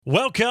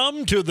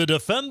Welcome to the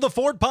Defend the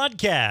Fort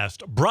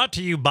podcast, brought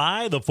to you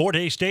by the Fort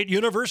Hays State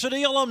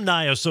University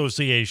Alumni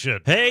Association.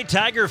 Hey,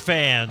 Tiger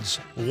fans,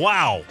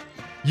 wow,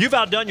 you've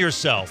outdone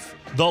yourself.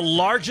 The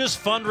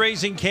largest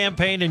fundraising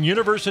campaign in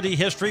university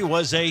history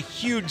was a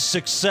huge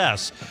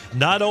success.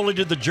 Not only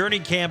did the Journey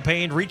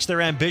campaign reach their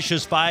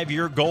ambitious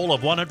 5-year goal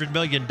of $100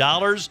 million,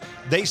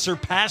 they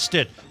surpassed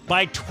it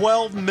by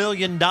 $12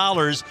 million,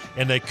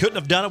 and they couldn't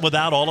have done it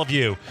without all of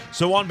you.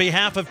 So on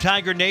behalf of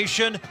Tiger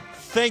Nation,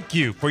 thank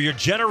you for your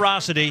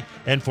generosity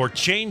and for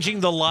changing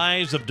the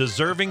lives of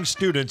deserving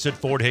students at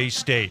Fort Hays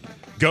State.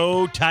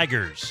 Go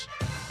Tigers!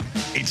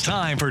 It's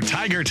time for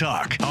Tiger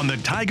Talk on the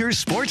Tigers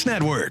Sports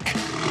Network.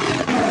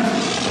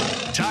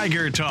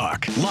 Tiger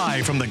Talk,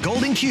 live from the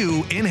Golden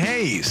Q in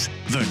Hays.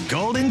 The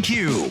Golden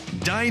Q,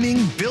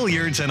 dining,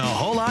 billiards, and a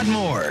whole lot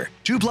more.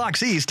 2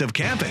 blocks east of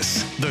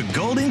campus. The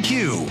Golden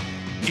Q.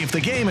 If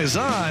the game is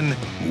on,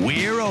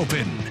 we're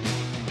open.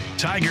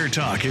 Tiger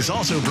Talk is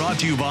also brought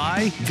to you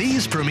by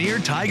these premier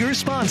Tiger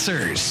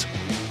sponsors.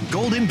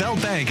 Golden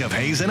Belt Bank of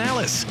Hays and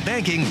Alice,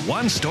 banking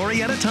one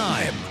story at a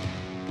time.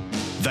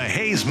 The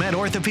Hays Med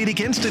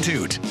Orthopedic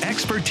Institute,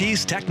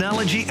 expertise,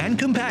 technology, and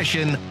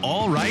compassion,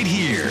 all right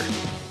here.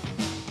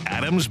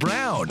 Adams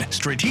Brown,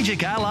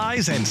 strategic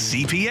allies and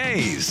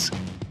CPAs.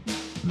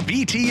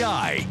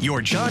 BTI,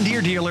 your John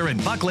Deere dealer in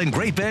Buckland,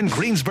 Great Bend,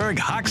 Greensburg,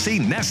 Hoxie,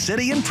 Ness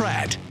City, and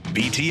Pratt.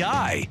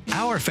 BTI,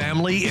 our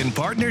family in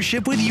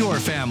partnership with your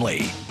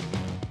family.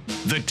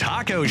 The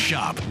Taco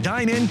Shop,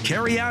 dine in,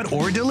 carry out,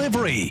 or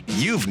delivery.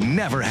 You've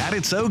never had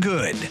it so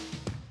good.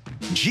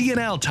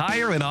 G&L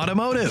Tire and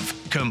Automotive,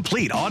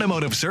 complete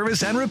automotive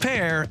service and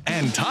repair,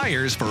 and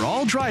tires for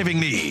all driving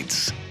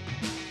needs.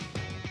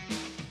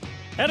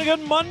 And a good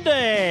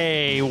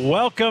Monday.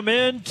 Welcome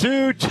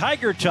into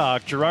Tiger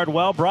Talk. Gerard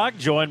Welbrock,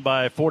 joined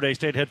by Fort Hays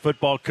State head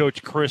football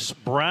coach Chris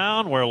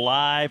Brown. We're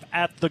live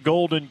at the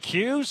Golden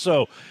Q,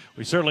 so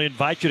we certainly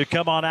invite you to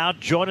come on out.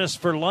 Join us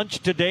for lunch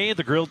today,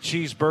 the grilled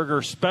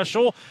cheeseburger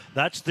special.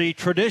 That's the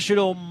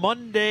traditional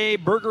Monday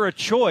burger of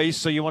choice,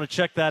 so you want to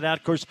check that out.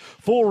 Of course,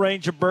 full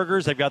range of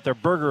burgers. They've got their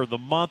burger of the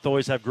month.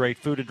 Always have great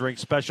food and drink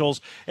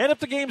specials. And if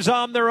the game's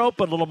on, they're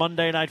open. A little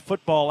Monday night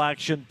football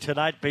action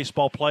tonight.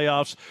 Baseball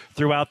playoffs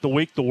throughout the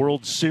week. The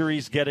World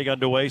Series getting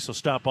underway, so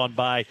stop on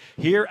by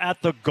here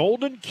at the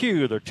Golden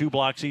Q. They're 2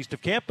 blocks east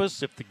of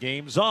campus. If the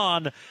game's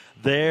on,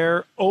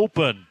 they're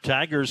open.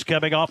 Tigers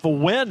coming off a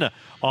win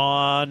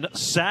on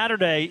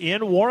Saturday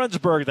in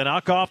Warrensburg. They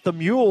knock off the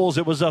Mules.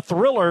 It was a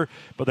thriller,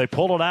 but they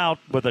pulled it out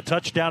with a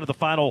touchdown in the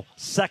final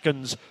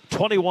seconds,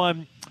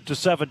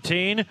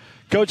 21-17.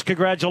 Coach,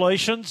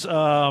 congratulations.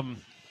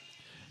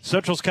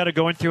 Central's kind of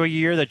going through a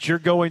year that you're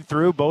going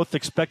through, both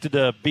expected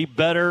to be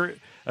better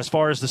as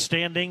far as the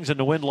standings and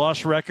the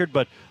win-loss record,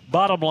 but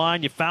bottom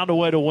line, you found a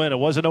way to win. It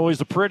wasn't always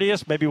the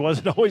prettiest, maybe it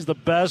wasn't always the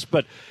best,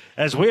 but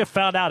as we have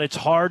found out, it's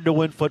hard to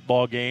win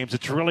football games.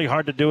 It's really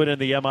hard to do it in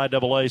the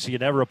MIAA, so you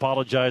never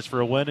apologize for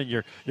a win, and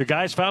your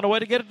guys found a way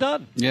to get it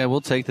done. Yeah, we'll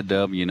take the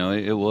dub. You know,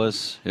 it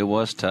was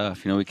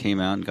tough. You know, we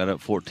came out and got up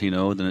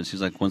 14-0, then it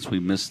seems like once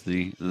we missed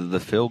the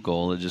field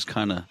goal, it just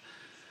kind of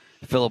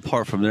fell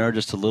apart from there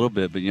just a little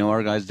bit. But, you know,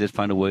 our guys did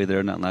find a way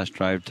there in that last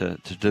drive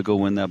to go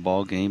win that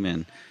ball game,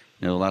 and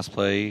you know, last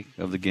play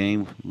of the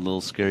game, a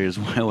little scary as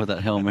well with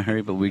that Hail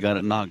Mary, but we got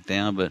it knocked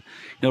down. But,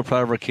 you know,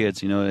 proud of our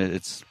kids. You know,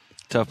 it's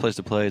a tough place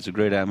to play. It's a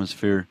great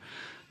atmosphere,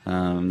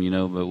 you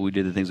know, but we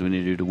did the things we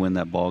needed to do to win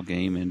that ball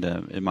game. And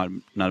it might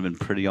not have been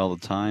pretty all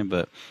the time,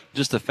 but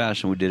just the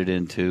fashion we did it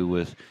in, too,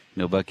 with,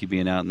 you know, Bucky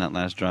being out in that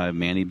last drive,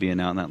 Manny being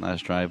out in that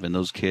last drive, and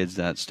those kids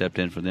that stepped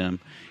in for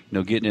them, you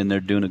know, getting in there,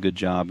 doing a good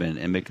job,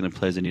 and making the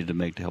plays they needed to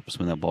make to help us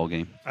win that ball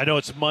game. I know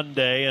it's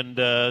Monday,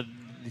 and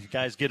you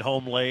guys get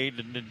home late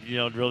and, you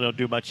know, really don't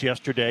do much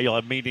yesterday. You'll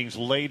have meetings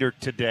later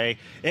today.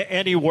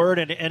 Any word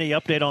and any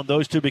update on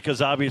those two?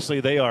 Because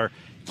obviously they are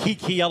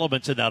key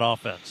elements in that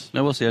offense.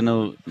 No, we'll see. I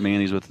know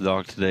Manny's with the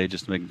doc today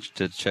just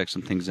to check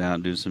some things out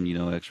and do some, you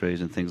know,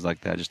 x-rays and things like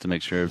that just to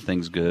make sure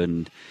everything's good.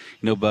 And,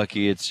 you know,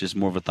 Bucky, it's just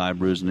more of a thigh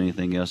bruise than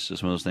anything else. It's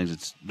just one of those things.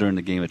 It's during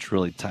the game, it's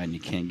really tight and you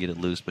can't get it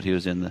loose. But he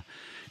was in the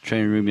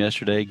training room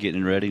yesterday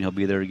getting ready, and he'll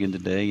be there again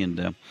today, and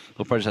we'll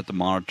probably just have to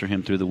monitor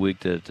him through the week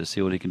to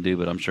see what he can do,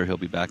 but I'm sure he'll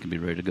be back and be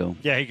ready to go.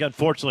 Yeah,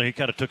 unfortunately he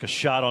kind of took a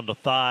shot on the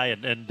thigh,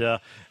 and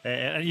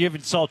you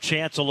even saw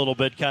Chance a little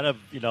bit, kind of,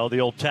 you know, the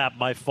old tap,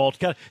 my fault.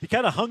 He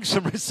kind of hung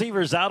some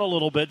receivers out a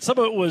little bit. Some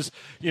of it was,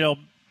 you know,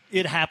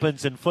 it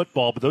happens in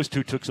football, but those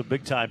two took some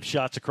big-time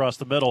shots across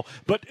the middle.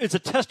 But it's a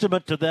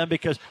testament to them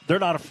because they're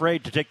not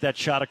afraid to take that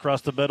shot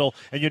across the middle,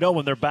 and you know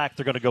when they're back,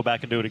 they're going to go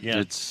back and do it again.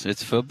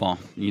 It's football.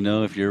 You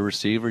know, if you're a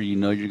receiver, you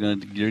know you're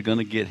going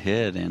to get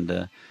hit,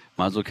 and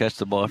might as well catch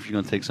the ball if you're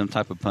going to take some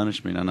type of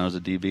punishment. I know as a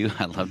DB,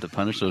 I love to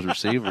punish those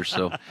receivers.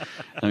 So,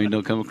 I mean,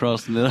 don't come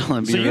across the middle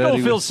and be ready. So you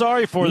don't feel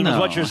sorry for them, is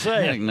what you're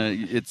saying. Heck no,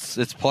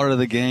 it's part of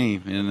the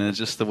game, and it's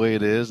just the way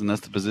it is, and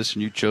that's the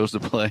position you chose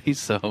to play.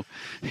 So,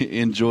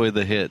 enjoy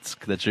the hits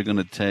that you're going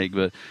to take.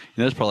 But, you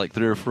know, there's probably like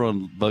 3 or 4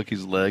 on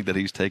Bucky's leg that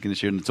he's taking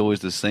this year, and it's always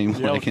the same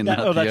leg and not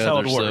the other. That's how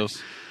it works.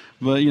 So,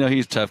 But,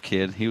 he's a tough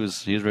kid. He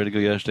was ready to go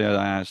yesterday.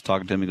 I was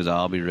talking to him. He goes,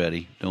 I'll be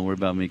ready. Don't worry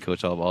about me,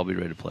 Coach. I'll be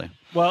ready to play.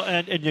 Well,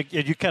 and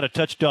you kind of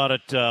touched on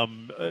it.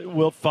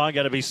 Wilt Fong,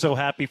 got to be so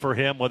happy for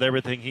him with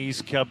everything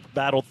he's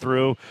battled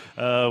through,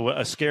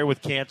 a scare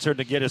with cancer, and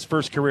to get his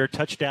first career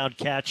touchdown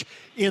catch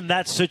in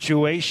that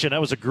situation.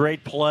 That was a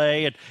great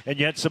play, and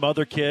yet some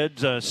other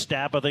kids,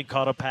 Stapp, I think,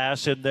 caught a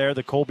pass in there,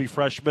 the Colby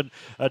freshman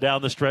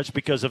down the stretch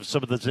because of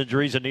some of those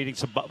injuries and needing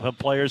some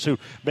players who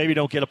maybe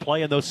don't get a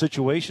play in those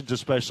situations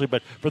especially,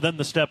 but for them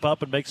to step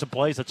up and make some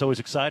plays, that's always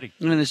exciting.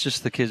 And it's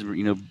just the kids,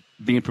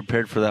 being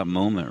prepared for that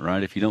moment,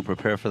 right? If you don't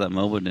prepare for that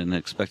moment and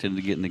expect them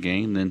to get in the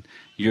game, then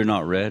you're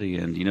not ready.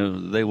 And,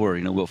 they were.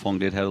 Wilt Fong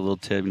did have a little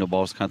tip.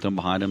 Balls kind of thrown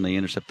behind him. They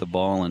intercept the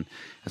ball. And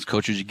as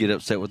coaches, you get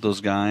upset with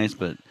those guys.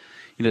 But,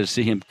 to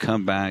see him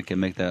come back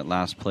and make that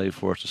last play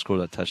for us to score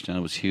that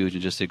touchdown was huge.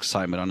 And just the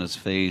excitement on his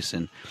face.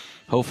 And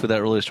hopefully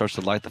that really starts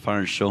to light the fire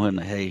and show him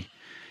that, hey,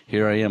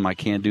 here I am, I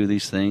can do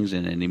these things,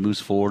 and he moves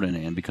forward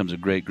and becomes a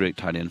great, great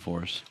tight end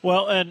for us.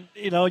 Well, and,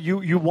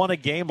 you won a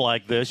game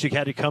like this. You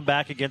had to come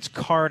back against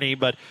Kearney,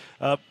 but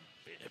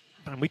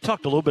and we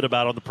talked a little bit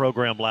about it on the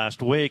program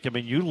last week. I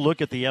mean, you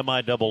look at the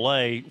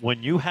MIAA,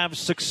 when you have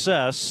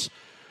success,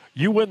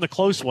 you win the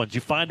close ones.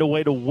 You find a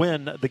way to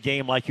win the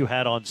game like you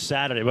had on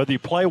Saturday. Whether you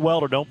play well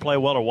or don't play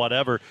well or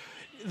whatever,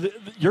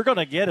 you're going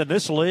to get in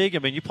this league. I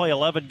mean, you play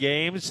 11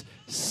 games,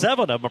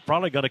 7 of them are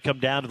probably going to come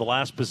down to the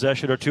last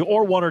possession or two,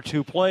 or 1 or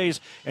 2 plays.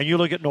 And you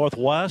look at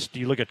Northwest,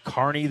 you look at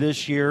Kearney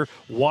this year,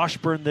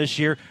 Washburn this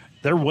year,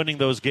 they're winning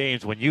those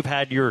games. When you've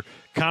had your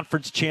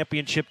conference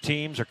championship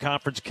teams or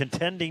conference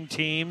contending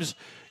teams,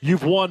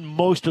 you've won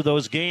most of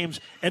those games.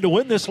 And to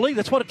win this league,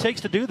 that's what it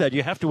takes to do that.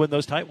 You have to win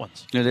those tight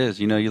ones. It is.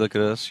 You look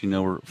at us,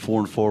 we're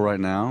 4-4 right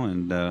now,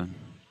 and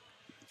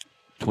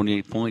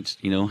 28 points,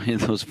 in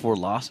those 4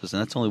 losses,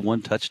 and that's only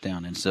 1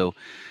 touchdown. And so,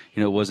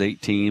 it was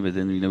 18, but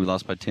then, we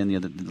lost by 10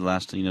 the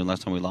last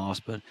time we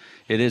lost. But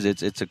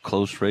it's a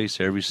close race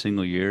every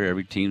single year.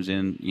 Every team's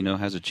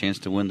has a chance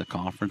to win the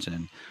conference or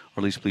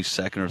at least be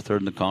second or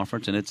third in the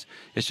conference. And it's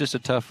just a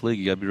tough league.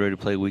 You got to be ready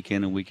to play week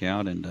in and week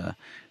out. And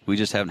we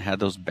just haven't had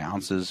those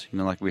bounces,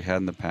 like we had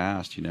in the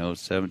past,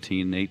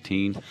 17,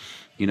 18.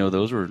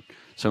 Those were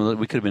some of the,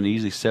 we could have been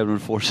easily 7-4,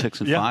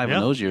 6-5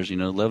 in those years.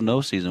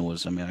 11-0 season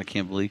was. I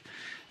can't believe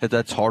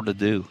that's hard to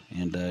do.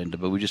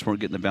 But we just weren't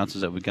getting the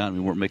bounces that we got. And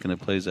we weren't making the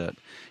plays that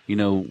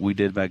we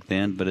did back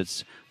then.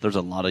 But there's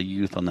a lot of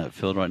youth on that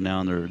field right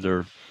now,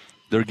 and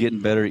they're getting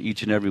better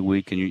each and every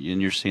week, and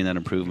you're seeing that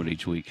improvement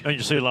each week. And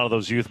you see a lot of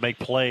those youth make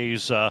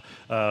plays.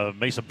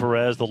 Mason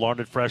Perez, the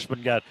Larned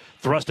freshman, got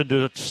thrust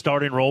into a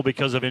starting role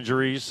because of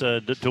injuries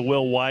to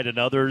Will White and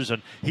others,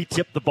 and he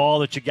tipped the ball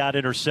that you got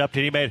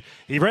intercepted.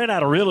 He ran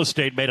out of real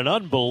estate, made an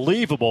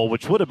unbelievable,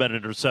 which would have been an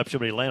interception,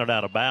 but he landed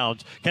out of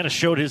bounds. Kind of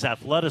showed his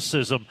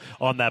athleticism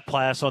on that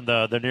pass on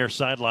the near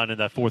sideline in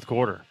that fourth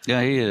quarter.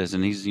 Yeah, he is,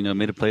 and he's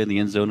made a play in the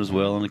end zone as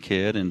well on the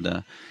kid,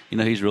 and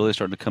he's really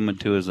starting to come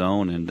into his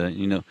own,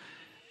 and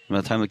by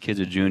the time the kid's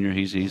a junior,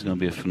 he's going to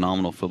be a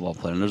phenomenal football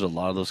player. And there's a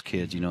lot of those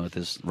kids, at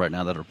this right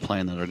now that are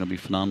playing that are going to be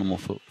phenomenal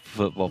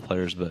football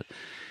players. But,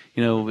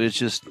 it's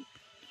just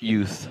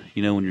youth,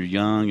 when you're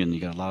young and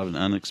you got a lot of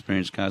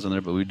unexperienced guys on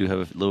there. But we do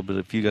have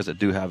a few guys that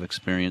do have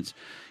experience.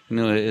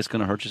 It's going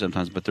to hurt you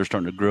sometimes, but they're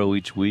starting to grow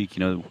each week.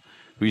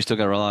 We still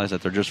got to realize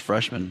that they're just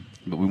freshmen,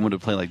 but we want to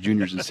play like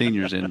juniors and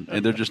seniors, and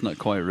they're just not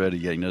quite ready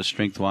yet,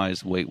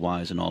 strength-wise,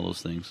 weight-wise, and all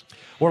those things.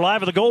 We're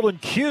live at the Golden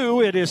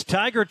Q. It is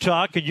Tiger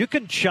Talk, and you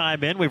can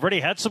chime in. We've already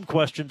had some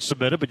questions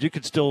submitted, but you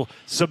can still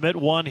submit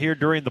one here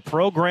during the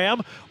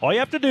program. All you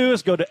have to do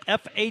is go to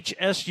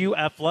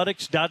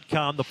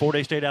FHSUathletics.com, the Fort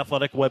Hays State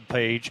Athletic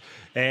webpage,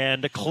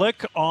 and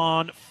click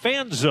on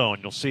Fan Zone.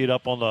 You'll see it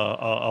up on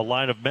a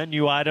line of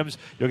menu items.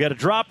 You'll get a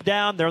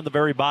drop-down. There on the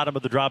very bottom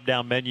of the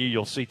drop-down menu,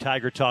 you'll see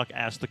Tiger Talk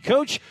Ask the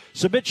Coach.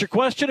 Submit your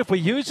question. If we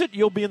use it,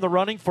 you'll be in the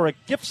running for a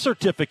gift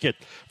certificate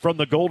from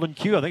the Golden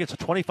Q. I think it's a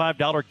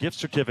 $25 gift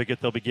certificate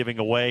they'll be giving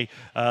away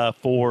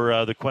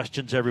for the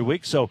questions every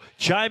week. So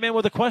chime in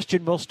with a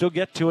question. We'll still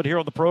get to it here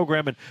on the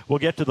program, and we'll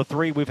get to the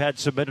 3 we've had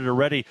submitted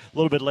already a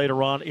little bit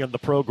later on in the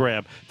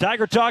program.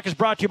 Tiger Talk is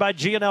brought to you by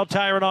G&L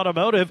Tire and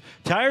Automotive.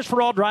 Tires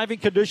for all driving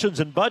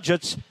conditions and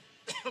budgets.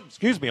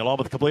 Excuse me, along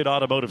with complete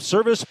automotive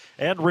service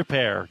and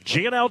repair.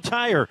 G&L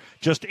Tire,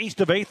 just east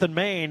of 8th and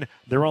Main.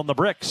 They're on the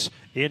bricks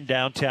in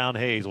downtown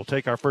Hays. We'll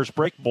take our first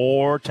break.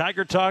 More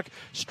Tiger Talk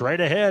straight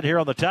ahead here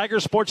on the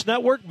Tiger Sports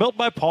Network, built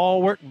by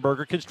Paul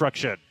Wertenberger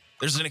Construction.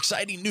 There's an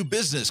exciting new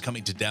business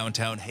coming to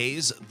downtown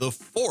Hays. The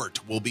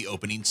Fort will be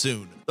opening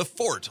soon. The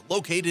Fort,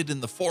 located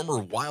in the former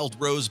Wild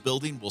Rose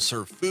building, will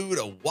serve food,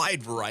 a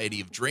wide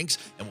variety of drinks,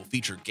 and will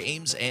feature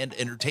games and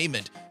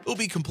entertainment. It will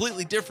be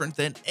completely different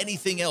than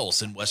anything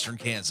else in Western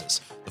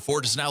Kansas. The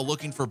Fort is now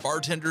looking for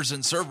bartenders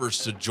and servers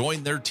to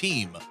join their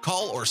team.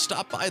 Call or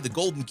stop by the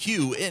Golden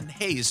Q in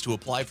Hays to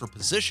apply for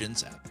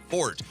positions at the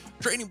Fort.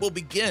 Training will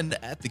begin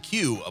at the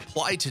Q.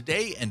 Apply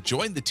today and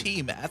join the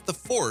team at the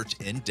Fort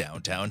in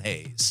downtown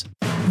Hays.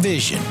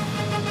 Vision,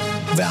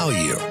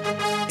 value,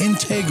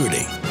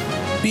 integrity.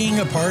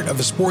 Being a part of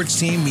a sports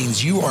team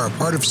means you are a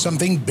part of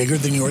something bigger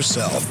than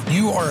yourself.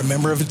 You are a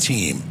member of a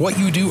team. What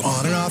you do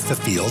on and off the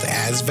field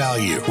adds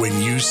value. When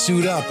you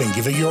suit up and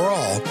give it your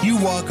all, you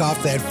walk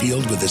off that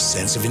field with a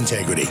sense of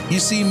integrity. You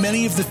see,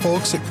 many of the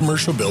folks at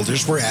Commercial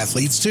Builders were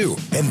athletes too,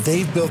 and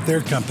they've built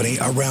their company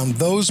around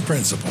those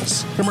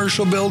principles.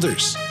 Commercial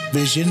Builders,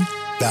 vision,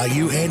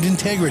 value, and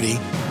integrity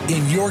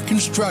in your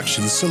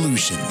construction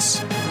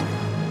solutions.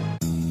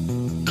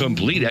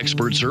 Complete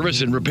expert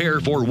service and repair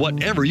for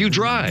whatever you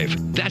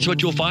drive. That's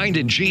what you'll find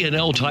in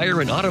G&L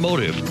Tire and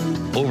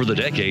Automotive. Over the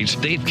decades,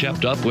 they've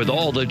kept up with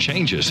all the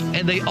changes,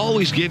 and they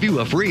always give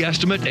you a free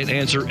estimate and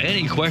answer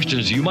any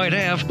questions you might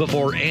have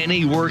before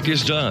any work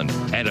is done.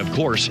 And of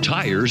course,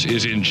 tires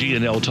is in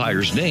G&L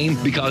Tire's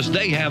name because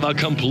they have a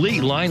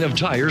complete line of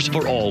tires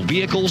for all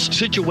vehicles,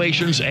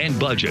 situations, and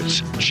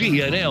budgets.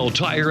 G&L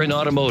Tire and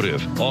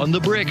Automotive on the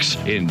bricks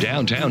in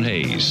downtown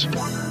Hayes.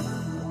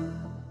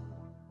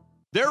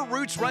 Their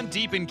roots run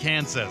deep in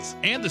Kansas,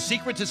 and the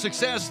secret to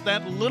success,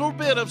 that little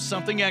bit of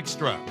something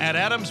extra. At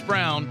Adams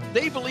Brown,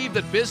 they believe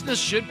that business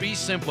should be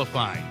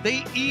simplified.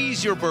 They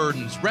ease your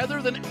burdens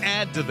rather than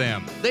add to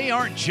them. They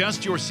aren't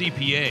just your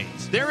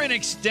CPAs. They're an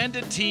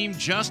extended team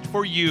just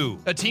for you,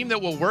 a team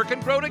that will work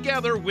and grow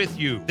together with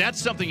you. That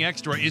something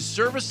extra is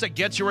service that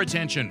gets your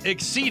attention,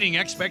 exceeding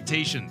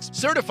expectations.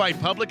 Certified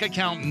public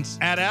accountants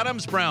at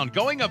Adams Brown,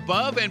 going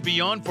above and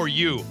beyond for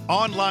you.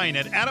 Online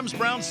at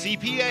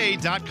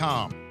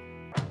adamsbrowncpa.com.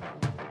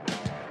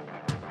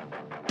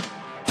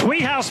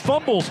 Tweehouse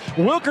fumbles.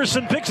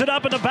 Wilkerson picks it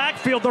up in the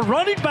backfield. The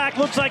running back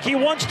looks like he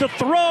wants to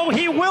throw.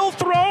 He will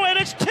throw, and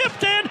it's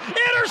tipped in.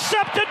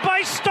 Intercepted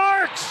by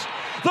Starks.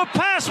 The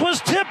pass was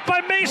tipped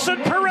by Mason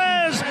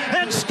Perez,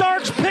 and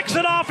Starks picks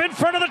it off in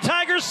front of the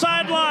Tigers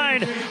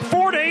sideline.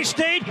 Fort Hays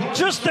State,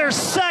 just their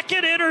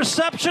second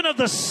interception of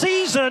the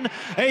season.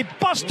 A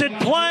busted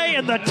play,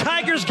 and the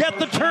Tigers get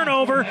the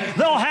turnover.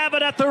 They'll have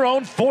it at their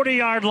own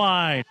 40-yard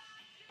line.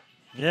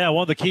 Yeah,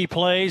 one of the key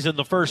plays in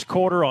the first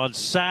quarter on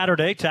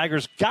Saturday.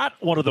 Tigers got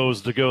one of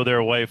those to go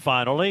their way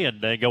finally,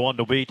 and they go on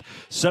to beat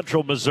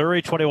Central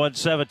Missouri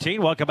 21-17.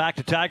 Welcome back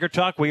to Tiger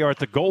Talk. We are at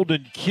the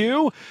Golden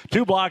Q,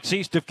 2 blocks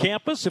east of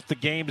campus. If the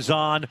game's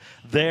on,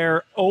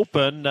 they're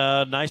open.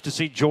 Nice to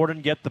see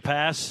Jordan get the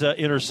pass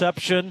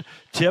interception,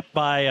 tipped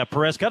by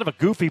Perez. Kind of a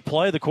goofy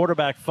play. The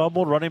quarterback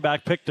fumbled, running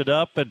back picked it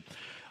up, and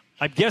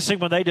I'm guessing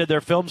when they did their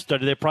film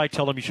study, they probably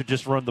tell them you should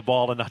just run the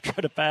ball and not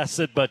try to pass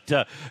it. But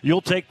you'll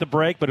take the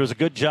break. But it was a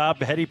good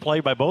job, heady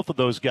play by both of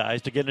those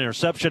guys to get an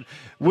interception,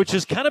 which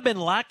has kind of been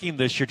lacking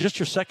this year. Just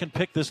your second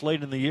pick this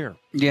late in the year.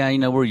 Yeah,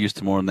 we're used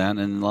to more than that.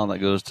 And a lot of that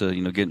goes to,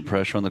 getting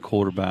pressure on the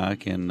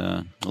quarterback and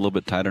a little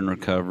bit tighter in our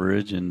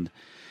coverage. And,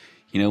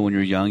 when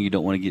you're young, you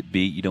don't want to get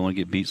beat. You don't want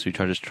to get beat, so you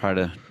try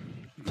to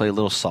play a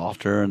little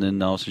softer, and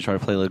then also try to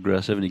play a little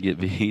aggressive, and you get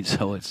beat.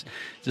 So it's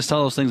just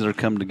all those things that are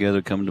coming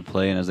together, come to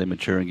play, and as they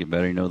mature and get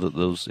better,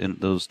 that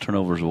those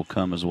turnovers will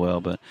come as well.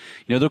 But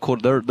their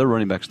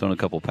running back's thrown a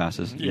couple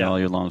passes all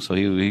year long, so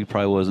he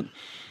probably wasn't.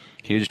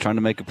 He was just trying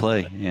to make a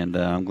play, and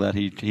I'm glad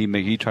he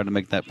tried to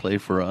make that play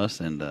for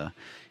us, and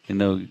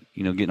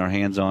getting our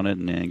hands on it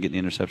and getting the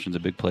interception is a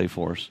big play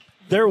for us.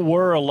 There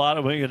were a lot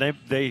of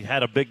they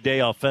had a big day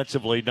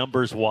offensively,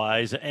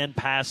 numbers-wise, and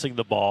passing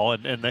the ball,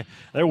 and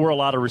there were a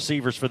lot of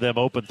receivers for them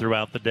open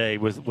throughout the day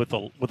with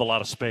a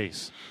lot of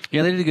space.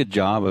 Yeah, they did a good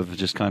job of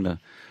just kind of,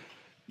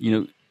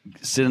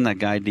 sitting that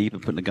guy deep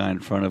and putting the guy in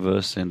front of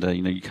us, and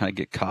you kind of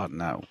get caught in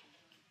that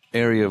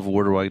area of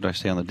where do I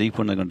stay on the deep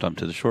one? They're going to dump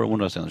to the short one.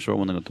 Do I stay on the short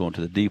one? They're going to throw him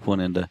to the deep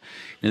one, and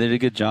they did a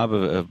good job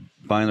of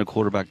buying the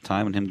quarterback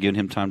time and giving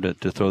him time to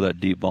throw that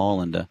deep ball.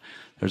 And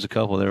there's a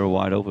couple that were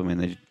wide open. I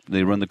mean,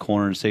 they run the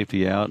corner and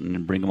safety out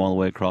and bring them all the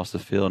way across the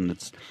field,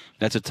 and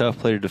that's a tough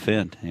play to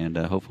defend. And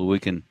hopefully we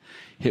can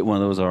hit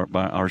one of those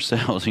by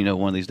ourselves,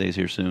 one of these days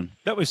here soon.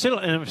 Yeah, we've seen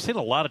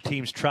a lot of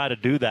teams try to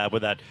do that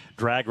with that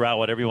drag route,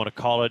 whatever you want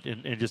to call it,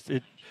 and just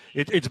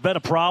it's been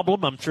a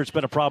problem. I'm sure it's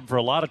been a problem for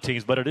a lot of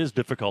teams, but it is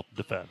difficult to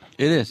defend.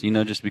 It is,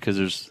 just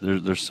because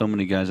there's so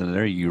many guys in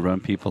there. You run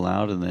people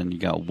out, and then you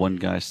got one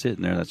guy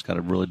sitting there that's got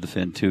to really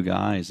defend 2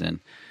 guys, and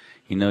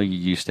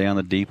you stay on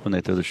the deep when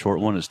they throw the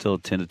short one. It's still a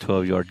 10 to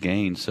 12-yard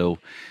gain, so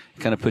it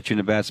kind of puts you in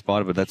a bad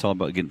spot, but that's all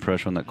about getting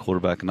pressure on that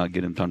quarterback and not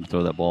getting him time to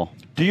throw that ball.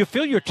 Do you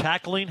feel your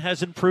tackling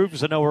has improved?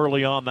 Because I know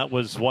early on that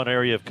was one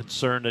area of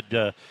concern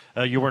that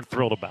you weren't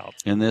thrilled about.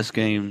 In this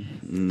game,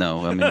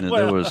 no. I mean,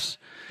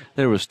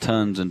 there was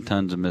tons and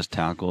tons of missed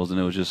tackles, and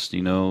it was just,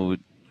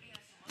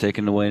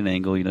 taking away an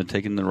angle,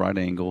 taking the right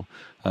angle,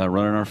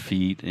 running our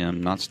feet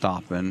and not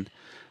stopping.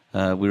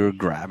 We were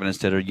grabbing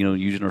instead of,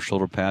 using our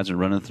shoulder pads and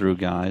running through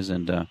guys.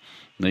 And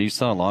you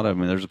saw a lot of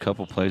them. There's a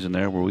couple plays in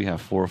there where we have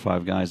 4 or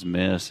 5 guys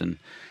miss, and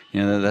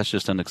that's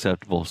just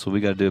unacceptable. So we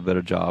got to do a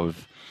better job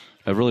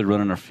of really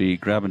running our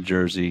feet, grabbing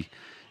jersey,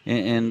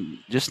 and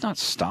just not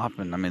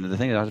stopping. I mean, the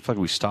thing is, I feel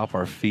like we stop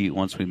our feet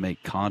once we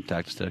make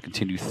contact instead of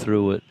continue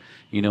through it,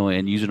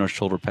 and using our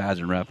shoulder pads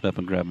and wrapping up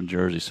and grabbing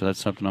jersey. So that's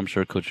something I'm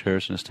sure Coach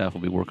Harris and his staff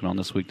will be working on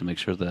this week to make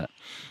sure that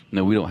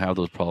we don't have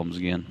those problems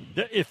again.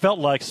 It felt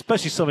like,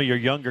 especially some of your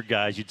younger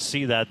guys, you'd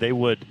see that they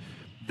would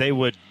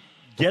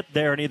get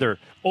there and either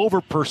over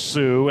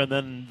pursue,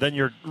 and then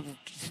you're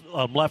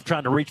left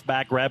trying to reach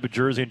back, grab a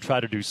jersey, and try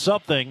to do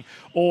something.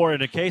 Or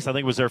in a case, I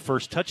think it was their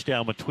first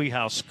touchdown when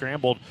Tweehouse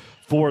scrambled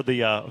for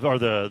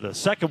the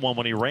second one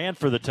when he ran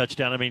for the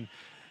touchdown. I mean,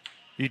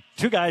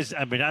 two guys,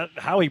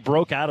 how he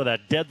broke out of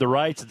that dead to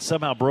rights and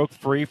somehow broke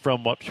free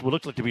from what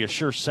looked like to be a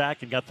sure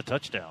sack and got the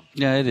touchdown.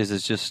 Yeah, it is.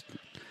 It's just,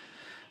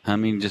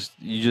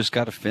 you just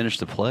got to finish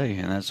the play,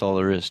 and that's all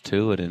there is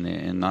to it,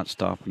 and not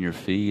stopping your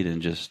feet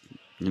and just,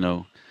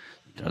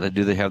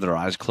 do they have their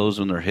eyes closed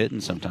when they're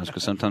hitting sometimes?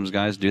 Because sometimes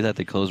guys do that.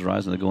 They close their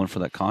eyes and they're going for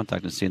that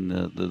contact and seeing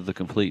the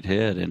complete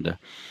hit. And,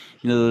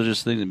 those are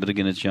just things. But,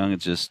 again, it's young.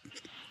 It's just,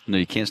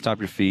 you can't stop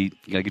your feet.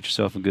 You got to get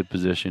yourself in good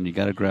position. You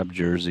got to grab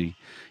jersey.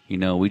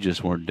 We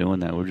just weren't doing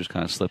that. We're just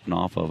kind of slipping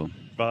off of them.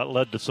 But it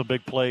led to some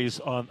big plays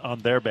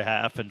on their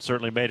behalf and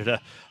certainly made it a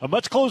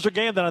much closer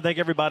game than I think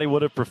everybody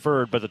would have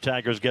preferred, but the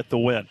Tigers get the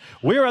win.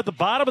 We're at the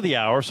bottom of the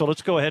hour, so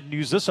let's go ahead and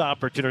use this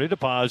opportunity to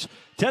pause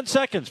 10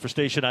 seconds for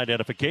station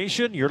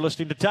identification. You're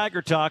listening to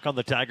Tiger Talk on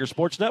the Tiger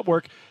Sports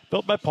Network,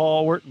 built by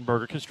Paul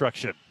Wertenberger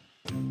Construction.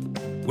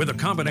 With a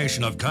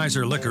combination of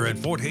Kaiser Liquor and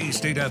Fort Hays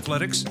State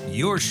Athletics,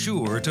 you're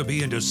sure to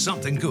be into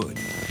something good.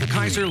 The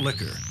Kaiser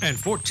Liquor and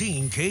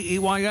 14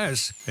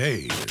 KEYS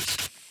Hayes.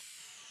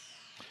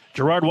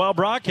 Gerard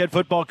Wellbrock, head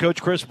football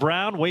coach Chris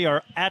Brown. We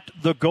are at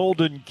the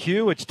Golden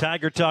Q. It's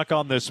Tiger Talk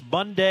on this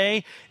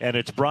Monday, and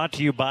it's brought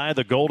to you by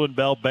the Golden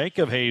Belt Bank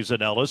of Hayes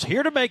and Ellis.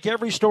 Here to make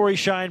every story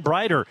shine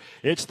brighter.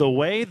 It's the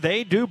way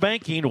they do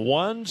banking,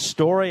 one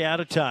story at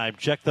a time.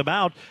 Check them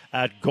out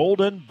at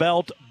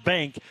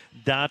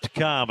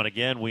goldenbeltbank.com. And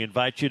again, we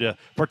invite you to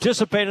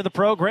participate in the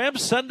program.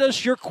 Send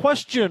us your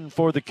question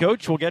for the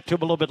coach. We'll get to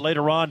him a little bit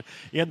later on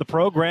in the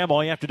program.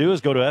 All you have to do is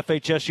go to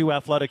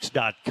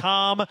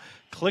FHSUathletics.com.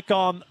 Click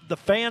on the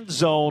Fan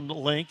Zone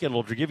link.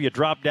 It'll give you a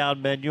drop-down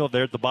menu.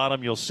 There at the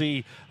bottom, you'll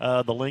see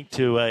the link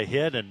to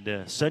hit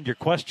and send your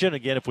question.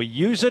 Again, if we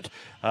use it,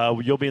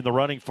 you'll be in the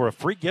running for a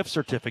free gift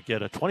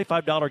certificate, a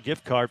 $25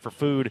 gift card for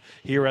food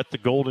here at the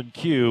Golden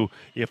Q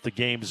if the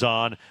game's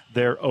on.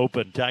 They're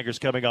open. Tigers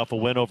coming off a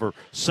win over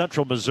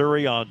Central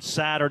Missouri on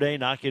Saturday,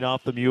 knocking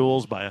off the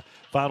Mules by a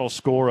final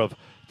score of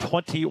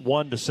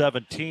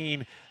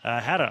 21-17.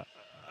 Had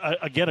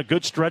a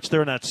good stretch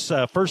there in that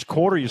first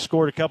quarter. You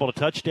scored a couple of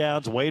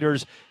touchdowns.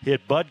 Waiters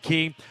hit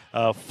Budke.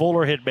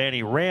 Fuller hit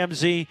Manny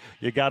Ramsey.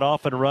 You got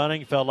off and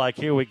running. Felt like,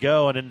 here we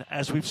go. And then,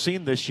 as we've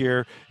seen this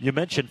year, you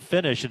mentioned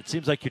finish. And it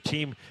seems like your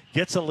team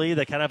gets a lead.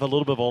 They kind of have a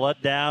little bit of a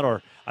letdown,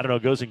 or, I don't know,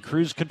 goes in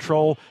cruise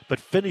control. But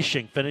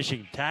finishing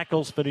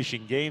tackles,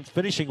 finishing games,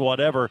 finishing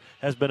whatever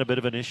has been a bit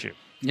of an issue.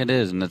 It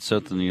is, and that's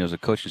something, as a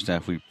coaching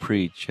staff, we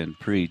preach and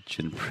preach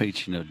and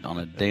preach, on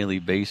a daily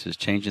basis,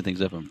 changing things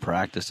up in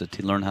practice to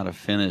learn how to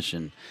finish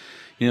and,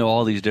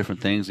 all these different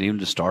things, even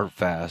to start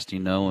fast,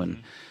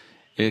 and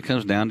it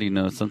comes down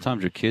to,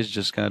 sometimes your kids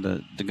just got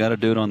to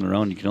do it on their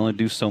own. You can only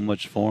do so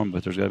much for them,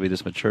 but there's got to be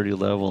this maturity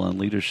level and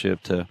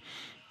leadership to,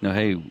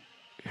 hey,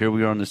 here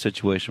we are in this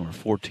situation. We're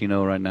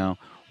 14-0 right now.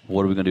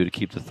 What are we going to do to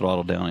keep the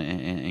throttle down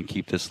and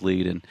keep this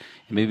lead and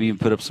maybe even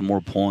put up some more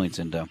points?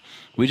 And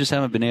we just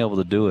haven't been able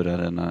to do it.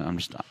 And I'm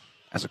just,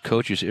 as a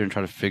coach, you sit here and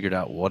try to figure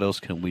out what else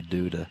can we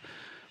do to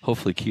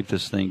hopefully keep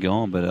this thing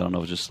going. But I don't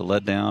know if it's just a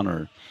letdown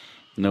or,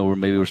 or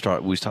maybe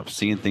we stopped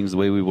seeing things the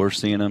way we were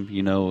seeing them,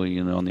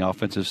 on the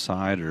offensive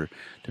side, or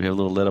do we have a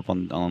little let up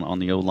on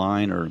the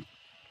O-line, or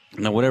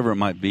whatever it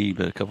might be.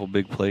 But a couple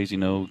big plays,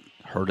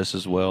 hurt us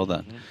as well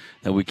that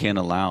we can't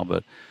allow.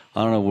 But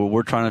I don't know.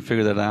 We're trying to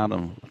figure that out.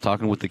 I'm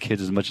talking with the kids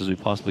as much as we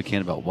possibly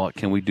can about what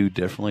can we do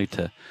differently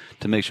to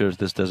make sure that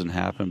this doesn't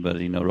happen. But,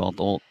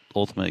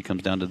 ultimately it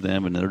comes down to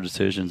them and their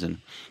decisions and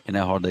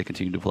how hard they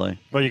continue to play.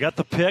 Well, you got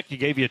the pick. You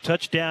gave you a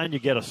touchdown. You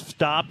get a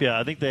stop. Yeah,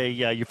 I think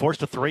you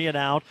forced a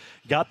 3-and-out,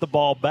 got the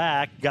ball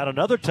back, got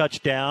another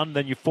touchdown.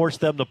 Then you forced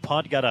them to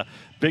punt, got a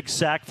big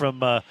sack from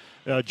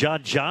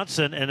John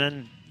Johnson, and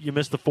then you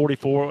missed the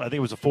 44. I think it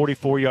was a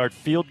 44-yard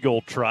field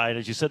goal try. And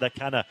as you said, that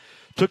kind of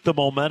took the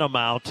momentum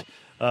out.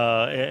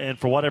 And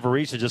for whatever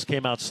reason, just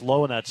came out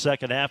slow in that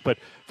second half. But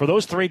for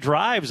those three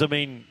drives,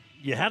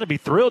 you had to be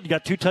thrilled. You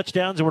got 2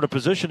 touchdowns and were in a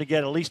position to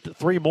get at least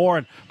 3 more.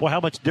 And, boy, how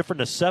much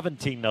different a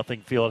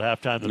 17-0 feel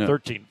at halftime than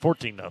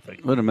 14-0.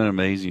 It would have been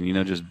amazing,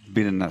 just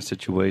being in that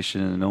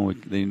situation and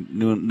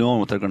knowing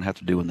what they're going to have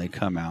to do when they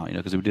come out,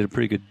 because we did a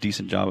pretty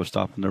decent job of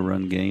stopping their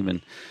run game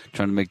and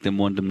trying to make them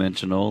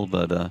one-dimensional.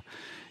 But,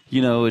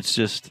 it's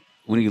just –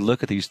 when you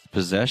look at these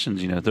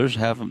possessions, there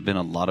haven't been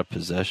a lot of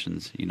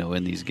possessions,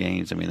 in these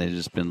games. They've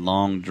just been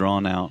long,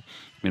 drawn out.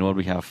 What do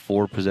we have,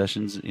 4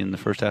 possessions in the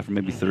first half, or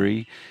maybe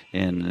 3?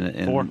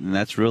 And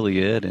that's really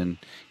it. And,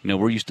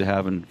 we're used to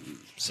having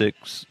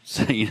 6,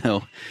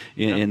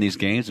 in these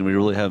games, and we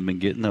really haven't been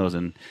getting those.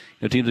 And,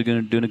 teams are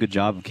doing a good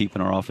job of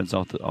keeping our offense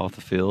off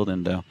the field.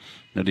 And,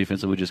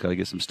 defensively, we just got to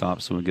get some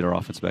stops so we can get our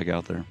offense back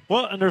out there.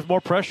 Well, and there's more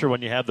pressure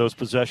when you have those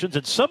possessions.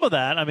 And some of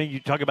that,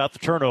 you talk about the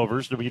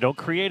turnovers. You don't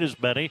create as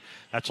many.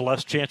 That's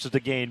less chances to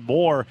gain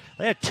more.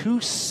 They had 2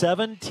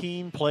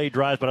 17-play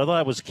drives, but I thought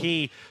that was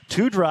key.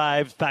 2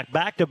 drives,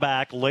 back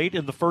back-to-back late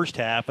in the first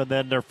half, and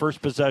then their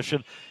first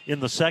possession in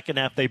the second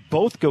half. They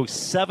both go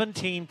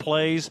 17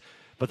 plays,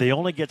 but they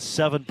only get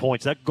 7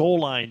 points. That goal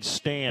line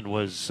stand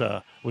was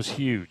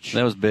huge.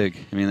 That was big.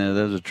 I mean,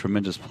 that was a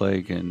tremendous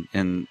play,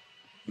 and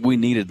we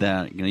needed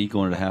that. You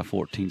go into half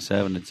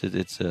 14-7.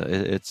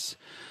 It's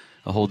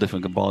a whole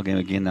different ball game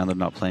again. Now they're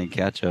not playing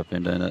catch-up,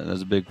 and that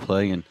was a big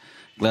play. And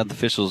glad the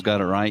officials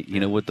got it right,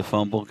 with the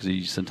fumble,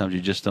 because sometimes you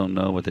just don't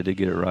know, but they did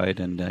get it right,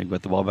 and you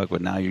got the ball back.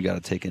 But now you got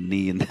to take a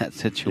knee in that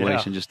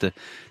situation just to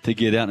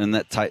get out in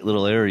that tight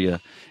little area.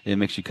 It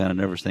makes you kind of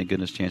nervous. Thank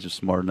goodness Chance was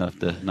smart enough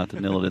not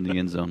to nail it in the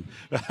end zone.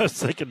 I was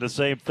thinking the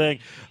same thing.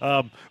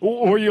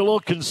 Were you a little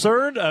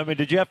concerned? I mean,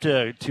 did you have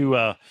to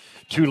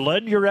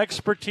lend your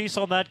expertise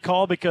on that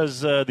call,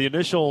 because the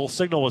initial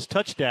signal was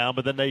touchdown,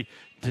 but then they,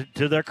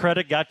 to their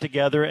credit, got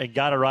together and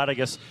got it right? I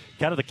guess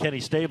kind of the Kenny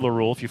Stabler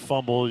rule: if you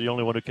fumble, the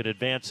only one who can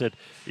advance it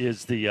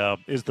is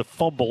the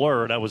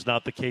fumbler. That was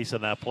not the case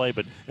in that play.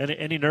 But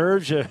any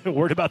nerves?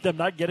 Worried about them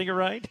not getting it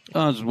right?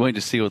 I was waiting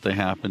to see what they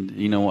happened.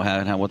 What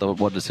happened,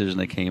 what decision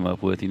they came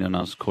up with. And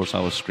of course I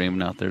was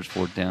screaming out there, "It's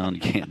 4th down.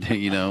 You can't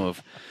do."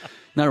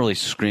 Not really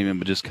screaming,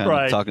 but just kind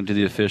of talking to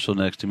the official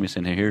next to me,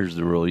 saying, "Hey, here's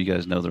the rule. You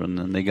guys know the." And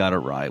then they got it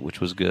right, which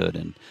was good.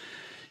 And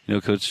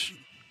Coach,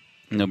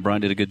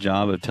 Brian did a good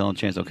job of telling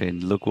Chance, "Okay,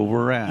 look where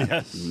we're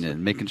at,"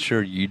 and making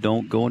sure you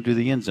don't go into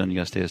the end zone. You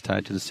got to stay as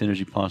tight to the center as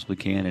you possibly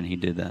can, and he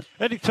did that.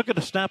 And he took it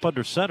a snap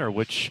under center,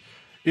 which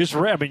is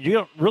rare. I mean, you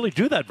don't really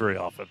do that very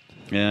often.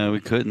 Yeah, we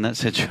could in that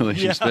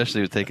situation,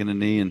 especially with taking a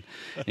knee and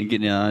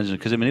getting the eyes,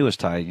 because it was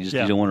tight. You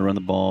don't want to run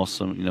the ball,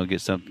 so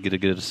get a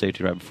good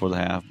safety right before the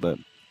half, but.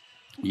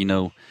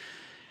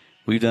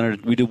 We've done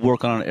it. We do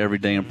work on it every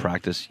day in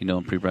practice,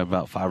 in pre-prep,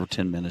 about 5 or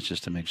 10 minutes,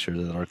 just to make sure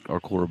that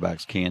our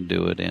quarterbacks can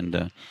do it.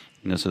 And,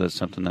 so that's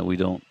something that we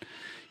don't,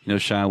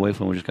 shy away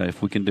from. We just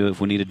if we can do it,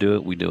 if we need to do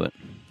it, we do it.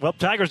 Well,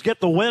 Tigers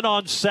get the win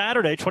on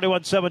Saturday,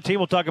 21-17.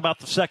 We'll talk about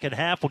the second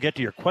half. We'll get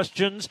to your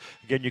questions.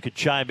 Again, you can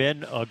chime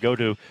in. Go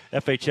to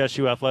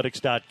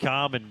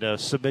FHSUathletics.com and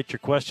submit your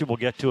question. We'll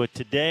get to it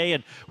today.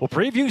 And we'll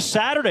preview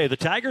Saturday. The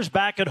Tigers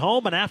back at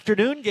home, an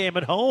afternoon game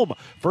at home.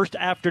 First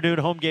afternoon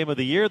home game of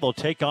the year. They'll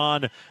take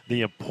on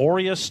the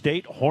Emporia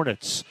State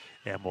Hornets.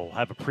 And we'll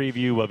have a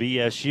preview of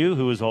ESU,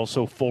 who is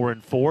also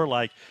 4-4,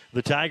 like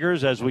the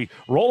Tigers, as we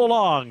roll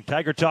along.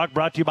 Tiger Talk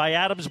brought to you by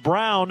Adams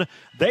Brown.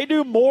 They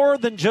do more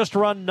than just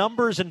run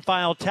numbers and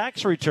file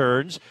tax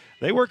returns.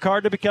 They work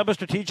hard to become a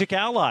strategic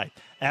ally.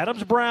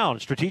 Adams Brown,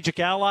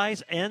 strategic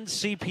allies and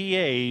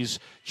CPAs.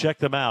 Check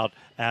them out,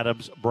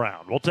 Adams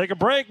Brown. We'll take a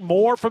break.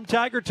 More from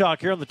Tiger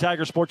Talk here on the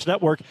Tiger Sports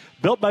Network,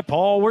 built by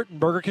Paul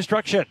Wurtenberger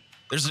Construction.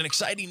 There's an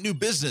exciting new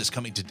business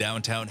coming to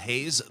downtown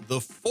Hayes. The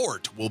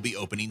Fort will be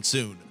opening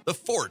soon. The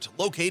Fort,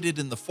 located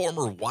in the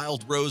former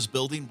Wild Rose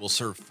building, will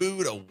serve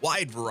food, a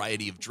wide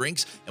variety of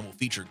drinks, and will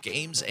feature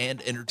games and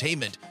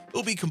entertainment. It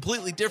will be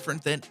completely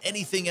different than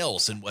anything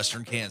else in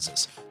Western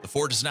Kansas. The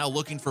Fort is now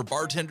looking for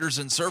bartenders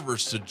and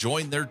servers to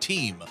join their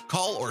team.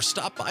 Call or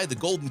stop by the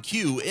Golden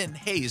Q in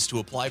Hayes to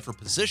apply for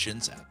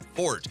positions at the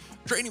Fort.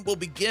 Training will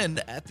begin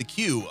at the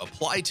Q.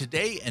 Apply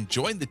today and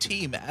join the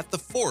team at the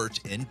Fort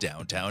in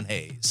downtown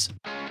Hayes.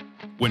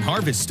 When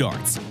harvest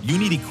starts, you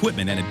need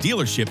equipment and a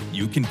dealership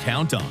you can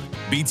count on.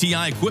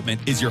 BTI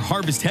Equipment is your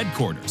harvest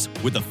headquarters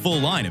with a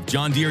full line of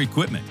John Deere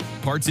equipment,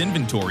 parts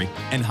inventory,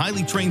 and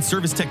highly trained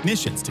service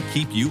technicians to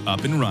keep you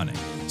up and running.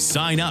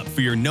 Sign up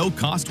for your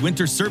no-cost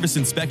winter service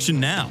inspection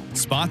now.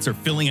 Spots are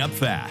filling up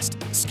fast.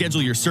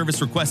 Schedule your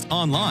service request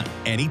online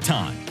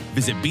anytime.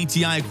 Visit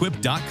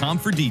btiequip.com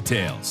for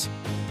details.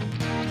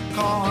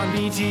 Call on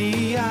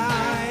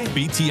BTI.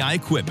 BTI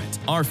Equipment,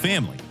 our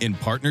family in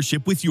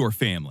partnership with your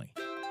family.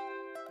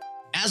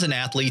 As an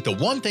athlete, the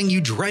one thing you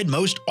dread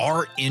most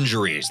are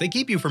injuries. They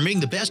keep you from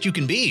being the best you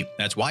can be.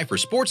 That's why for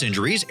sports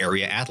injuries,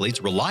 area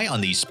athletes rely on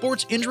the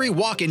Sports Injury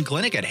Walk-In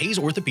Clinic at Hayes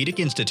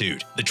Orthopedic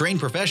Institute. The trained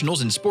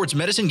professionals in sports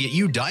medicine get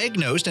you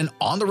diagnosed and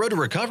on the road to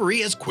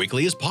recovery as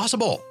quickly as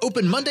possible.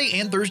 Open Monday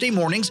and Thursday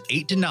mornings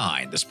 8 to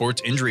 9. The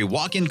Sports Injury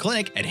Walk-In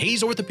Clinic at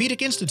Hayes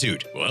Orthopedic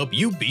Institute will help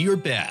you be your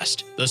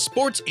best. The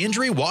Sports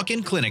Injury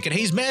Walk-In Clinic at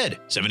Hayes Med,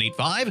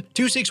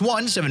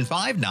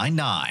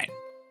 785-261-7599.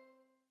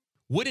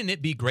 Wouldn't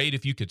it be great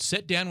if you could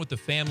sit down with the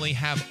family,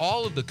 have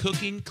all of the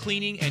cooking,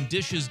 cleaning, and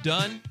dishes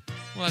done?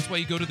 Well, that's why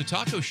you go to the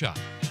taco shop.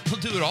 They'll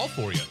do it all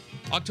for you.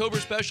 October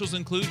specials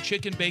include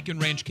chicken bacon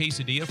ranch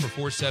quesadilla for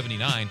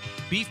 $4.79,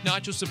 beef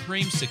nacho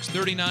supreme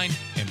 $6.39,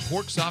 and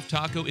pork soft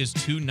taco is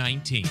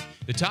 $2.19.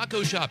 The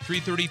Taco Shop,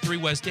 333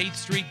 West 8th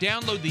Street.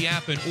 Download the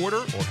app and order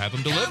or have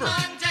them deliver.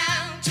 Come on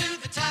down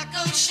to the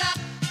taco shop.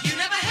 You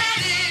never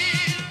had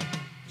it.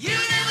 You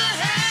never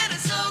had it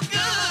so good.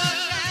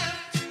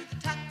 To the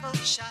taco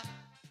shop.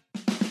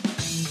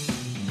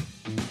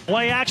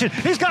 Play action.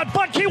 He's got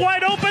Butke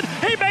wide open.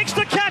 He makes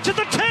the catch at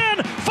the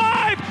 10.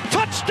 5.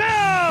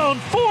 Touchdown.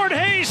 Fort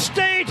Hays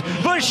State.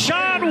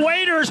 Bashawn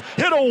Waiters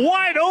hit a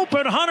wide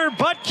open Hunter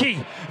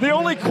Butke. The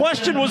only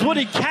question was, would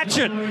he catch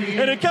it?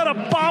 And it kind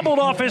of bobbled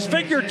off his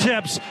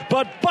fingertips,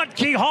 but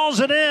Butke hauls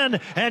it in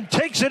and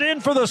takes it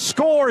in for the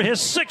score, his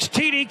 6th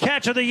TD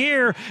catch of the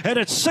year, and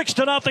it's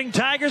 6-0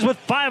 Tigers with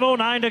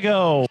 5:09 to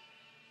go.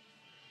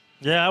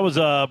 Yeah, that was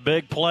a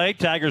big play.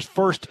 Tigers'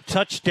 first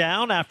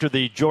touchdown after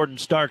the Jordan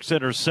Starks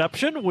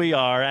interception. We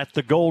are at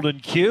the Golden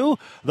Q,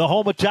 the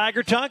home of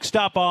Tiger Talk.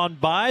 Stop on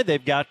by.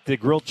 They've got the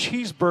grilled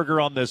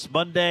cheeseburger on this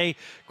Monday.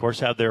 Of course,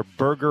 have their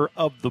burger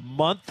of the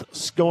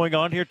month going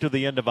on here to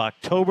the end of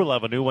October. They'll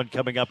have a new one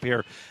coming up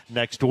here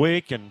next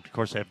week. And, of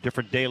course, they have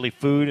different daily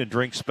food and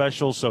drink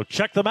specials. So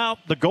check them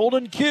out, the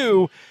Golden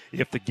Q.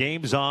 If the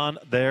game's on,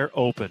 they're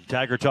open.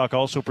 Tiger Talk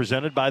also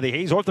presented by the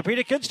Hayes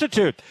Orthopedic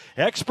Institute.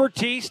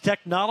 Expertise,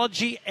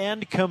 technology,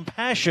 and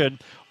compassion,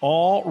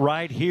 all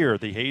right here.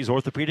 The Hayes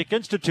Orthopedic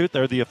Institute,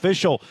 they're the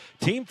official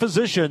team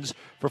physicians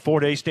for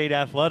Fort Hays State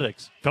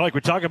Athletics. I feel like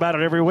we talk about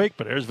it every week,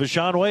 but there's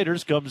Vashawn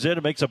Waiters, comes in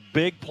and makes a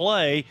big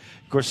play.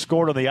 Of course,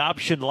 scored on the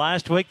option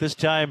last week. This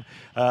time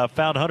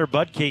found Hunter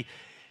Butke.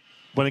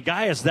 When a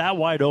guy is that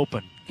wide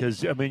open,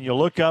 because, I mean, you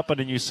look up and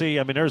then you see,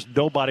 I mean, there's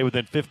nobody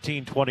within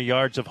 15, 20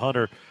 yards of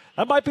Hunter.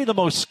 That might be the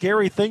most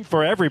scary thing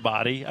for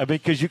everybody. I mean,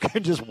 because you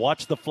can just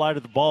watch the flight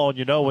of the ball and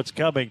you know what's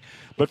coming.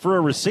 But for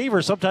a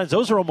receiver, sometimes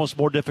those are almost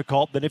more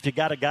difficult than if you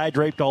got a guy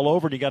draped all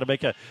over and you got to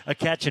make a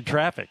catch in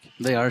traffic.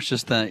 They are. It's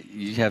just that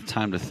you have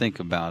time to think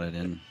about it.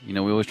 And, you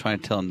know, we always try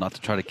to tell them not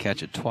to try to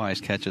catch it twice,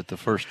 catch it the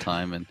first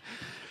time. And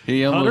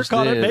he almost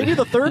Hunter caught did. it maybe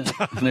the third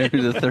time.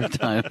 Maybe the third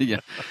time, yeah.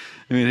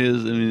 I mean,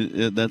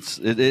 it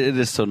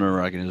is so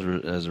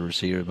nerve-wracking as a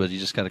receiver, but you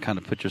just got to kind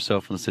of put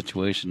yourself in the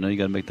situation. You know, you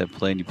got to make that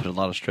play, and you put a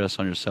lot of stress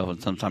on yourself,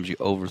 and sometimes you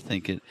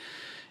overthink it,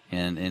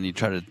 and you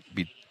try to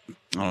be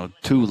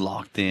too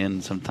locked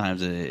in.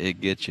 Sometimes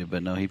it gets you,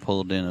 but no, he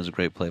pulled it in. It was a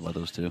great play by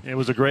those two. It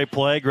was a great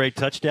play, great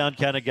touchdown.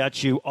 Kind of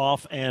got you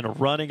off and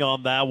running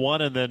on that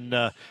one, and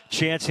then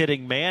Chance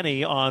hitting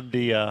Manny on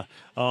the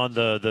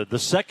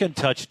second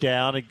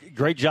touchdown. A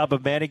great job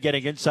of Manny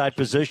getting inside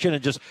position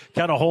and just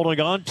kind of holding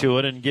on to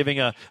it and giving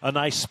a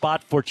nice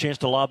spot for Chance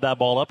to lob that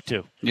ball up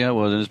to. Yeah, it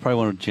was. It was probably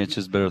one of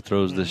Chance's better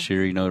throws this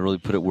year. You know, really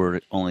put it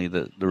where only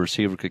the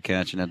receiver could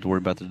catch and have to worry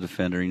about the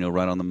defender. You know,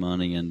 right on the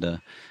money and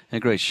a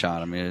great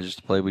shot. I mean, it was just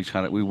a play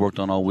we worked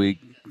on all week.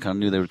 Kind of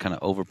knew they would kind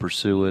of over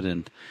pursue it,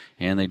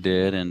 and they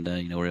did, and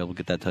you know, were able to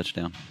get that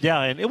touchdown.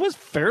 Yeah, and it was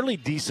fairly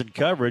decent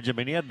coverage. I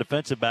mean, he had a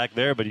defensive back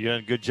there, but he did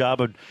a good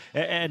job.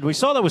 And we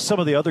saw that with some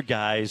of the other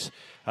guys.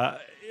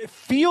 It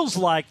feels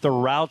like the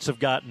routes have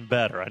gotten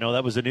better. I know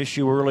that was an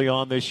issue early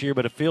on this year,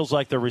 but it feels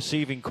like the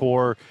receiving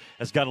core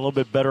has gotten a little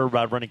bit better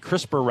about running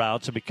crisper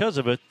routes, and because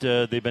of it,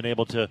 they've been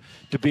able to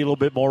be a little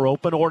bit more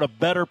open or in a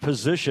better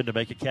position to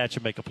make a catch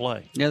and make a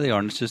play. Yeah, they are.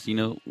 And it's just, you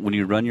know, when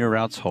you run your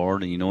routes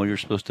hard and you know where you're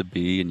supposed to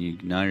be,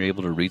 and now you're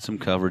able to read some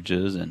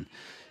coverages and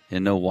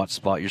know what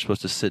spot you're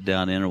supposed to sit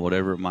down in or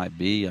whatever it might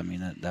be. I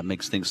mean, that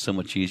makes things so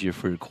much easier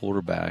for your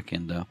quarterback.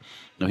 And, you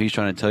know, he's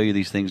trying to tell you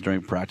these things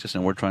during practice,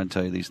 and we're trying to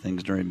tell you these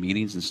things during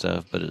meetings and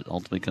stuff, but it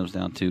ultimately comes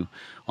down to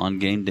on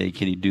game day,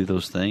 can you do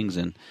those things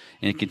and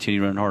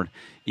continue running hard?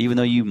 Even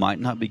though you might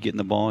not be getting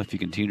the ball, if you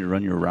continue to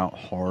run your route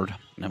hard,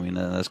 I mean,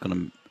 that's going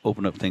to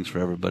open up things for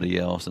everybody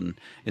else. And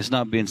it's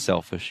not being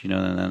selfish, you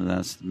know, and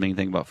that's the main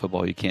thing about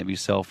football. You can't be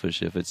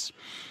selfish if it's,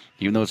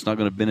 even though it's not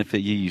going to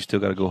benefit you, you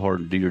still got to go hard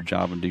and do your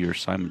job and do your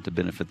assignment to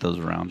benefit those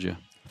around you.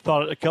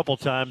 Thought a couple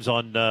times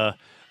on,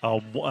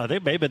 I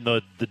think maybe in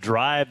the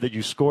drive that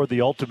you scored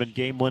the ultimate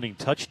game-winning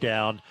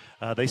touchdown.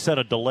 They sent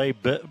a delay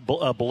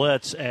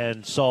blitz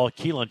and saw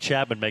Keelan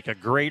Chapman make a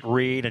great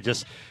read and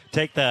just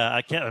take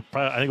I think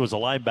it was a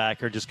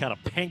linebacker, just kind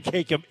of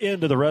pancake him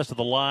into the rest of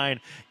the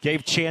line.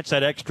 Gave Chance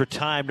that extra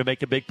time to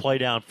make a big play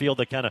downfield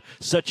that kind of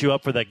set you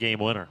up for that game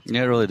winner.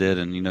 Yeah, it really did.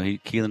 And you know,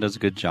 Keelan does a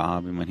good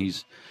job. I mean,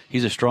 he's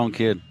a strong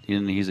kid.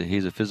 He's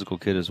a physical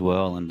kid as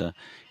well. And you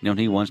know, when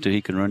he wants to,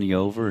 he can run you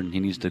over, and he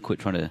needs to quit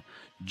trying to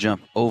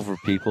jump over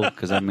people,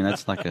 because I mean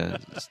that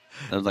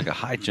was like a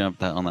high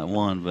jump on that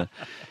one.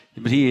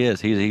 But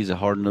he's a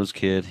hard-nosed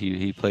kid.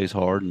 He plays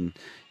hard, and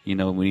you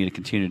know, we need to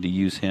continue to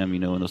use him, you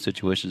know, in those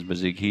situations. But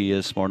he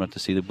is smart enough to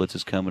see the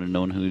blitzes coming and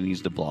knowing who he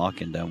needs to block.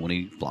 And when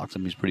he blocks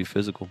them, he's pretty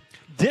physical.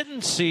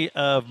 Didn't see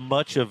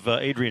much of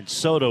Adrian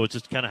Soto. It's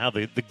just kind of how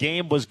the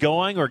game was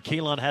going, or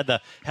Keelan had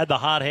the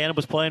hot hand and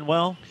was playing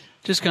well?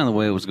 Just kind of the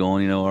way it was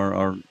going. You know,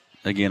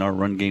 our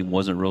run game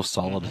wasn't real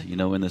solid, you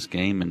know, in this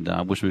game. And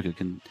I wish we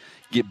could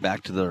get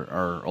back to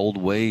our old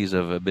ways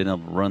of being able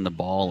to run the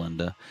ball. And,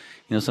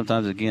 you know,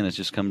 sometimes, again, it's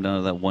just coming down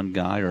to that one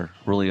guy, or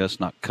really us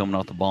not coming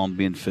off the ball and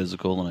being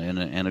physical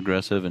and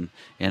aggressive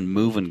and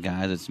moving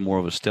guys. It's more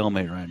of a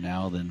stalemate right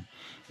now than,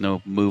 you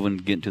know, moving,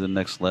 getting to the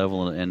next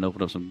level and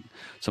open up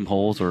some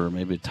holes, or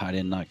maybe a tight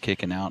end not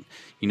kicking out,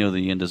 you know,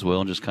 the end as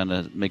well, and just kind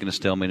of making a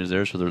stalemate is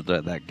there so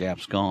that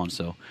gap's gone.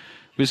 So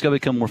we just got to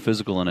become more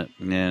physical in it.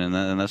 And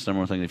that's the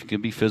number one thing. If you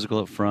can be physical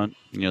up front,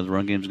 you know, the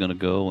run game's going to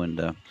go.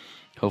 And,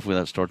 hopefully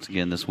that starts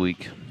again this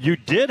week. You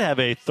did have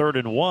a 3rd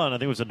and 1, I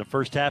think it was in the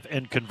first half,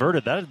 and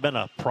converted. That has been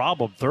a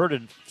problem, 3rd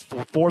and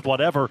 4th,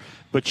 whatever.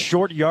 But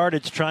short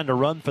yardage, trying to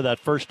run for that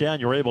first down,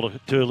 you were able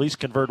to at least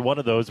convert one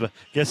of those. But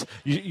I guess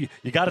you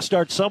got to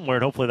start somewhere,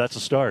 and hopefully that's a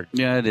start.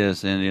 Yeah, it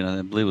is. And,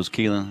 I believe it was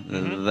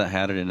Keelan that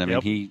had it. And, I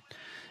mean,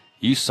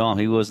 you saw him.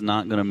 He was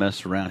not going to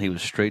mess around. He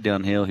was straight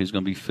downhill. He was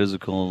going to be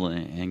physical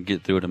and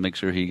get through it and make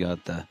sure he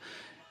got the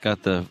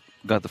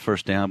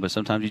first down. But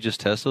sometimes you just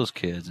test those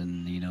kids,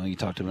 and you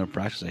talk to them in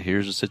practice. Say,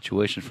 here's a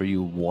situation for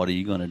you. What are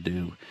you going to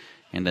do?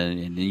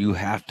 And you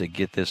have to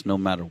get this no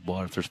matter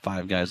what. If there's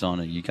 5 guys on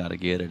it, you got to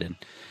get it. And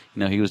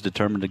he was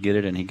determined to get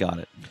it, and he got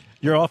it.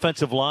 Your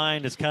offensive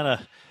line is kind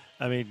of.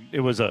 I mean, it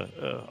was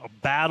a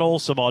battle,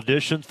 some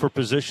auditions for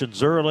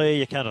positions early.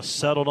 You kind of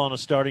settled on a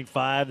starting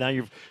 5. Now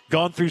you've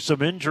gone through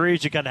some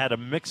injuries. You kind of had a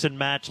mix and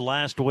match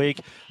last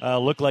week.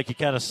 Looked like you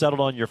kind of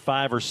settled on your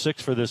 5 or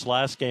 6 for this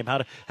last game.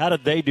 How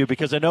did they do?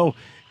 Because I know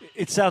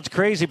it sounds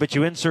crazy, but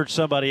you insert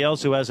somebody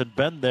else who hasn't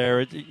been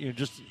there.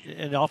 Just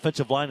an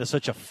offensive line is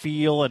such a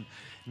feel, and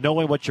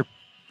knowing what your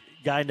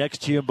guy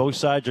next to you and both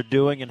sides are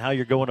doing and how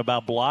you're going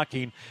about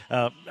blocking.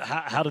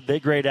 How did they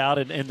grade out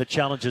and the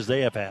challenges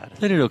they have had?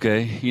 They did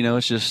okay.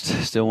 It's just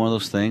still one of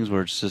those things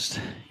where it's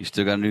just you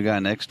still got a new guy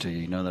next to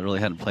you, that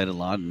really hadn't played a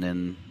lot. And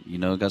then,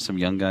 got some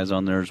young guys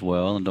on there as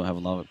well and don't have a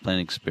lot of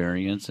playing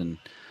experience. And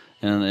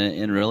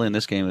really in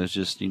this game it was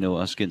just,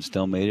 us getting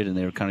stalemated, and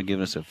they were kind of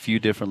giving us a few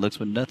different looks,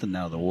 but nothing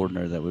out of the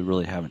ordinary that we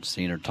really haven't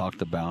seen or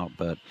talked about.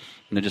 But,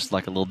 just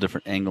like a little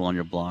different angle on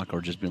your block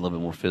or just being a little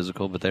bit more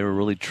physical. But they were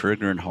really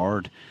triggering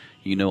hard,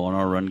 on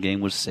our run game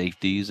with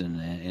safeties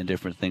and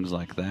different things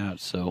like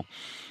that. So,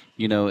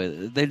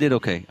 they did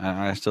okay.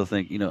 I still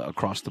think,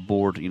 across the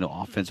board,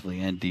 offensively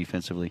and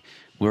defensively,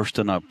 we're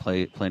still not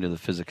playing to the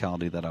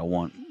physicality that I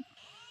want.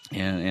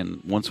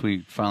 And once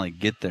we finally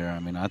get there,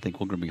 I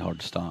think we're going to be hard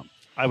to stop.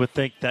 I would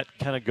think that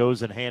kind of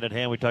goes in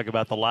hand. We talk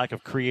about the lack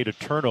of creative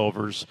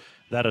turnovers.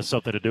 That has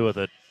something to do with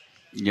it.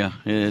 Yeah,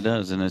 it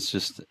does, and it's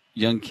just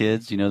young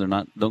kids.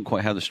 Don't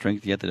quite have the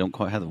strength yet. They don't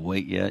quite have the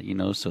weight yet.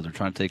 So they're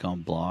trying to take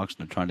on blocks.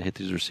 And they're trying to hit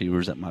these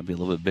receivers that might be a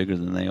little bit bigger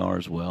than they are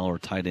as well, or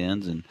tight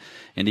ends and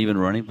even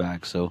running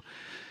backs. So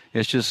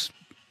it's just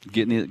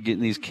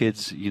getting these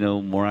kids,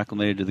 more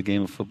acclimated to the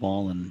game of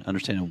football and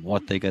understanding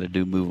what they got to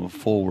do moving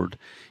forward,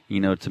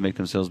 to make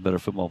themselves better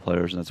football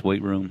players. And that's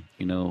weight room,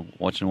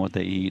 watching what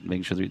they eat,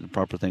 making sure they're eating the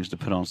proper things to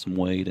put on some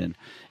weight and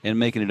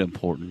making it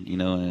important,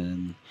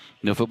 and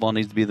football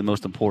needs to be the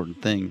most important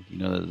thing,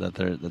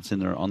 that's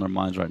on their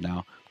minds right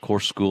now. Of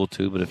course, school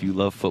too, but if you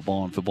love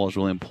football and football is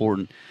really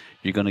important,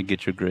 you're going to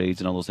get your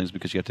grades and all those things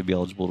because you have to be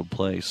eligible to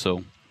play.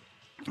 So,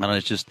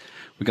 it's just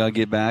we got to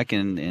get back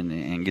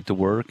and get to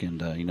work and,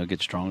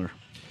 get stronger.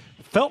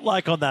 Felt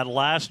like on that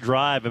last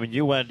drive,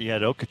 you had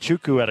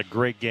Okechukwu had a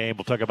great game.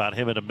 We'll talk about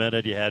him in a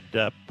minute. You had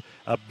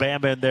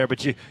Bama in there,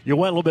 but you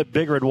went a little bit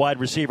bigger at wide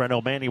receiver. I know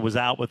Manny was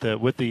out with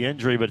the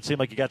injury, but it seemed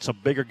like you got some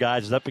bigger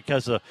guys. Is that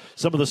because of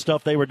some of the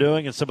stuff they were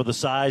doing and some of the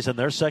size in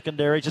their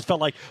secondary? It just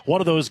felt like one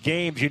of those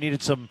games you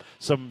needed some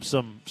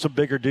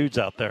bigger dudes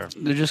out there.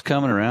 They're just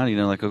coming around,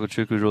 like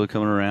Okechukwu was really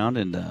coming around,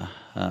 and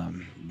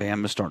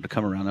Bama's starting to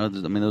come around.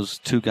 Those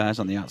 2 guys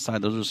on the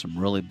outside, those are some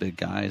really big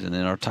guys, and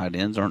then our tight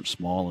ends aren't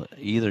small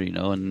either,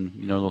 and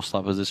they'll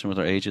slot position with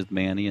our agents,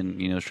 Manny and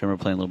Schremer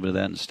playing a little bit of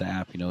that, and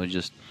Stapp. It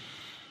just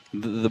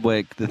the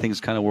way the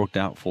things kind of worked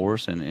out for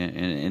us,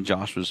 and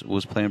Josh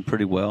was playing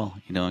pretty well,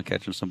 and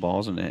catching some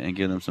balls and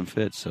giving them some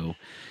fits. So,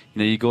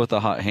 you go with the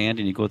hot hand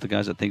and you go with the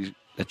guys that you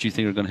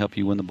think are going to help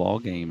you win the ball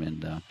game.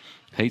 And I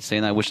hate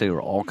saying that. I wish they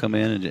were all come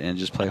in and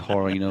just play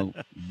hard,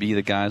 be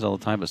the guys all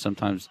the time. But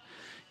sometimes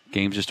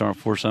games just aren't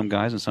for some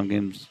guys, and some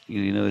games,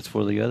 it's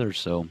for the others.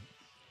 So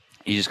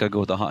you just got to go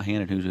with the hot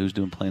hand and who's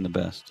playing the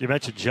best. You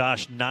mentioned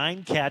Josh,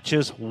 9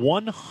 catches,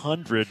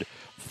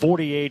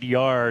 148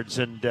 yards,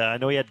 and I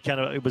know he had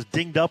it was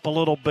dinged up a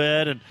little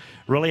bit and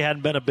really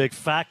hadn't been a big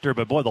factor.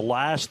 But boy, the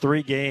last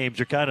 3 games,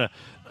 you're kind of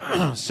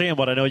seeing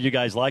what I know you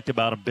guys liked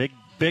about him.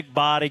 Big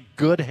body,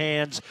 good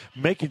hands,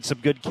 making some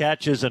good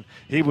catches, and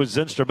he was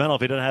instrumental.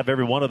 If he didn't have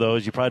every one of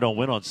those, you probably don't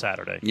win on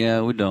Saturday.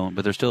 Yeah, we don't.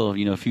 But there's still,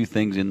 a few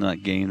things in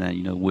that game that,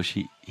 wish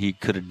he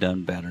could have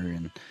done better.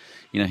 And,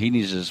 he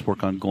needs to just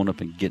work on going up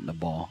and getting the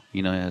ball.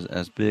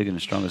 As big and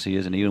as strong as he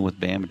is, and even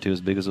with Bama, too,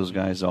 as big as those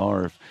guys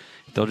are, if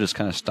they'll just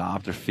kind of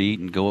stop their feet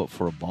and go up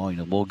for a ball,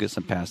 we'll get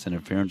some pass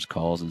interference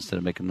calls instead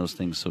of making those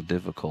things so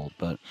difficult.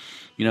 But,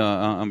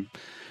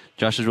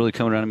 Josh is really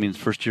coming around. He's a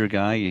first-year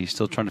guy. He's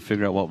still trying to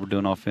figure out what we're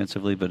doing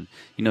offensively, but,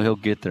 he'll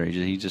get there.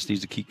 He just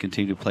needs to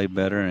continue to play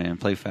better and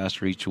play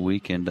faster each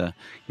week and,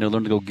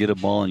 learn to go get a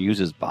ball and use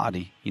his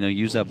body.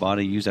 Use that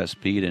body, use that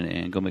speed,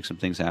 and go make some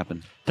things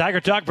happen.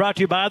 Tiger Talk brought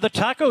to you by The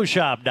Taco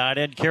Shop.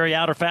 Dine-in,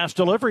 carry-out, or fast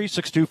delivery,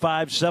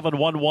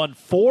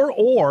 625-7114,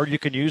 or you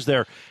can use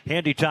their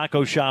handy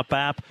Taco Shop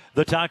app.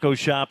 The Taco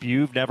Shop,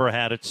 you've never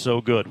had it so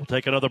good. We'll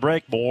take another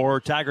break. More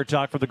Tiger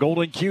Talk for the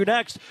Golden Q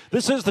next.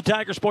 This is the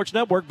Tiger Sports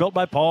Network, built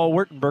by Paul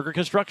Wurtenberger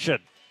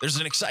Construction. There's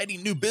an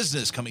exciting new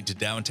business coming to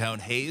downtown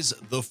Hayes.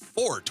 The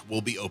Fort will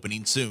be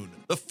opening soon.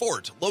 The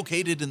Fort,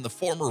 located in the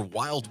former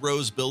Wild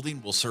Rose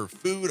building, will serve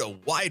food, a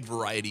wide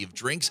variety of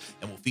drinks,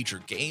 and will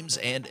feature games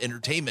and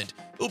entertainment.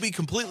 It will be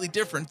completely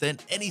different than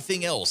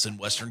anything else in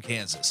Western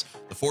Kansas.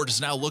 The Fort is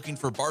now looking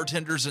for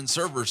bartenders and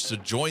servers to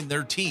join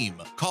their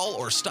team. Call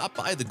or stop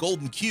by the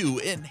Golden Q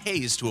in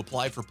Hayes to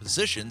apply for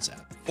positions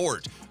at the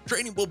Fort.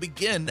 Training will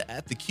begin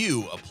at the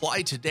Q.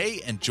 Apply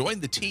today and join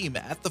the team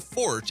at the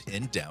Fort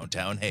in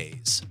downtown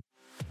Hayes.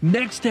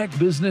 Nextech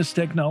Business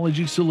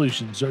Technology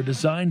Solutions are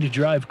designed to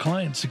drive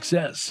client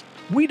success.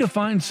 We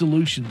define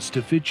solutions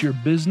to fit your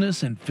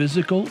business and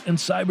physical and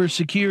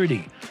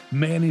cybersecurity,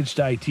 managed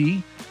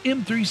IT,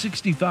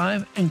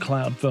 M365, and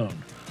cloud phone.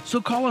 So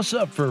call us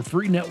up for a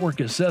free network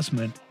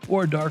assessment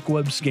or a dark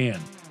web scan.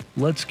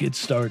 Let's get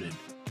started.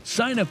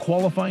 Sign a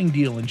qualifying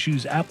deal and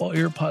choose Apple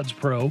AirPods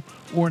Pro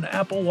or an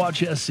Apple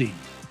Watch SE.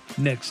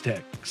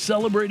 Nextech,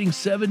 celebrating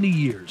 70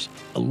 years,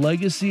 a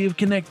legacy of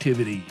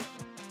connectivity.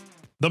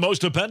 The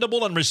most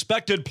dependable and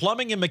respected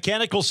plumbing and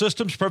mechanical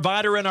systems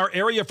provider in our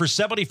area for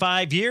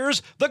 75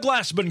 years, the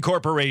Glassman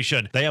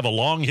Corporation. They have a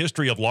long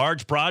history of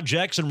large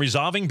projects and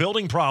resolving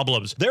building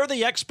problems. They're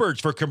the experts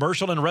for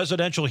commercial and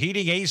residential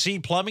heating, AC,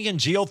 plumbing, and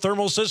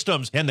geothermal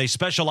systems, and they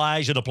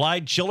specialize in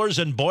applied chillers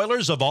and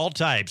boilers of all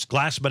types.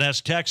 Glassman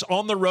has techs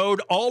on the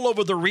road all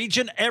over the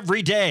region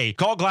every day.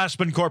 Call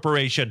Glassman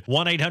Corporation,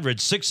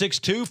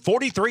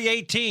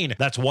 1-800-662-4318.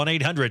 That's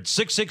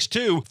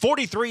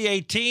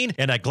 1-800-662-4318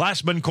 and at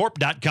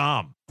glassmancorp.com.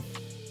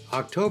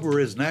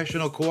 October is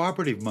National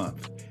Cooperative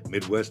Month.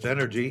 Midwest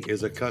Energy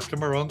is a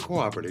customer-owned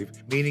cooperative,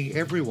 meaning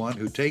everyone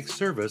who takes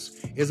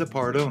service is a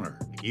part owner.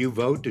 You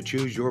vote to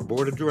choose your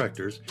board of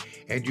directors,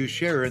 and you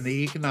share in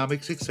the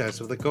economic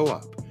success of the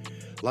co-op.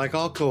 Like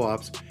all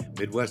co-ops,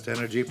 Midwest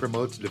Energy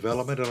promotes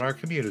development in our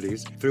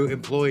communities through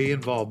employee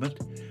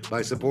involvement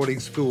by supporting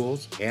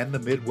schools and the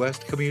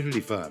Midwest Community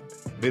Fund.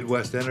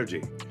 Midwest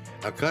Energy,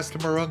 a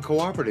customer-owned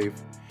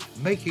cooperative,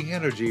 making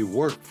energy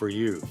work for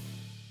you.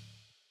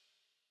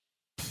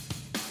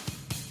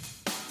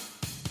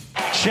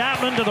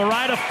 Chapman to the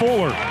right of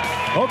Fuller.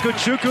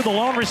 Okechukwu, the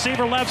lone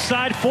receiver, left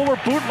side. Fuller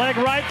bootleg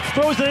right,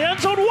 throws the end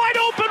zone, wide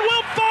open.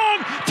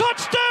 Wiltfong,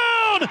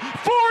 touchdown!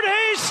 Fort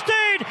Hays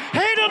State.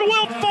 Hayden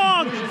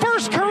Wiltfong,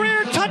 first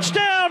career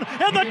touchdown,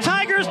 and the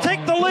Tigers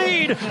take the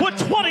lead with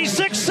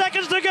 26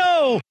 seconds to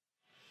go.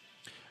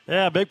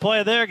 Yeah, big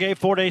play there. Gave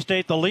Fort Hays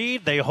State the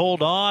lead. They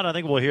hold on. I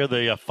think we'll hear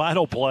the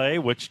final play,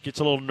 which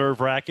gets a little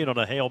nerve-wracking on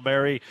a Hail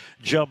Mary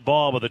jump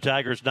ball, but the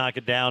Tigers knock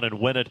it down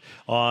and win it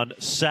on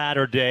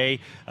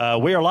Saturday.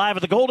 We are live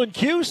at the Golden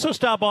Q, so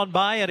stop on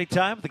by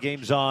anytime. The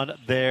game's on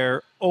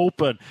there.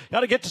 Open.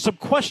 Got to get to some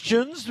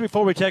questions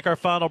before we take our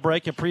final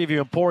break and preview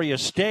Emporia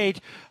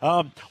State.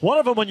 One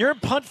of them, when you're in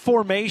punt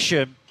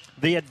formation,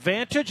 the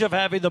advantage of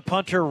having the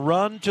punter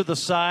run to the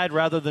side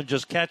rather than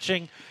just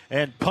catching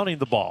and punting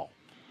the ball.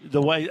 The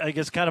way, I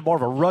guess, kind of more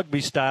of a rugby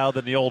style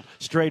than the old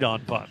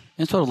straight-on punt.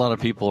 That's what a lot of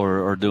people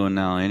are doing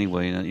now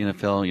anyway. The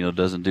NFL,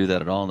 doesn't do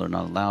that at all. They're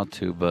not allowed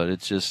to, but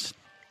it's just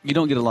you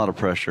don't get a lot of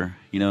pressure,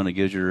 and it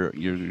gives your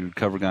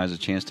cover guys a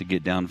chance to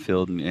get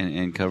downfield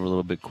and cover a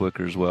little bit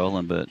quicker as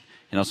well. But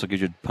it also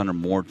gives your punter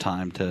more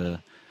time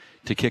to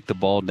kick the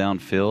ball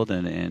downfield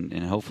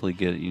and hopefully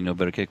get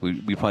better kick.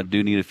 We probably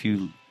do need a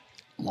few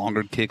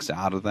longer kicks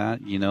out of that,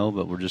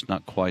 but we're just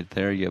not quite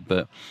there yet.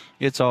 But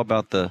it's all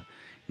about the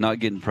not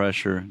getting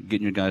pressure,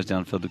 getting your guys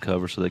downfield to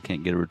cover so they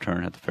can't get a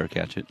return, have to fair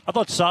catch it. I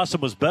thought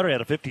Sawson was better. He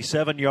had a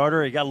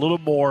 57-yarder. He got a little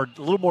more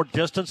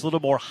distance, a little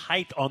more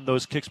height on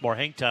those kicks, more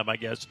hang time, I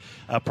guess,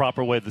 a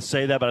proper way to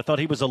say that. But I thought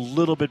he was a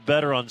little bit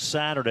better on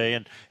Saturday,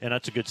 and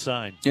that's a good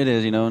sign. It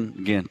is, and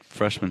again,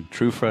 freshman,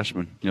 true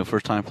freshman.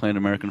 First time playing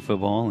American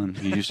football, and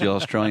he's used to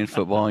Australian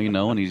football,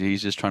 and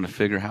he's just trying to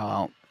figure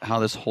how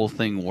this whole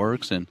thing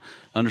works and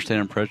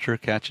understanding pressure,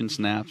 catching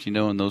snaps,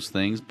 and those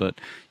things. But,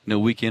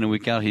 week in and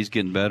week out, he's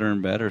getting better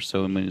and better.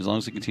 So, as long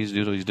as he continues to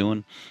do what he's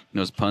doing,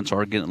 his punts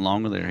are getting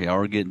longer there. He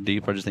are getting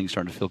deeper. I just think he's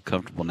starting to feel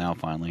comfortable now,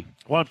 finally.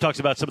 One of them talks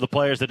about some of the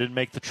players that didn't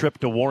make the trip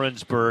to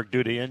Warrensburg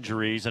due to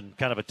injuries and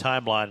kind of a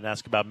timeline, and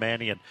ask about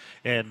Manny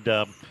and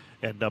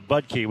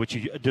Budke, which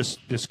you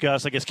just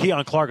discussed. I guess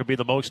Keon Clark would be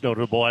the most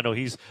notable. I know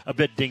he's a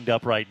bit dinged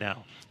up right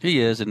now.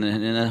 He is, and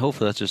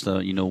hopefully that's just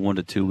a 1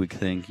 to 2 week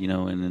thing,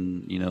 and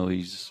then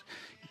he's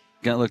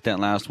got looked at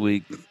last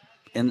week,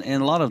 and a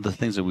lot of the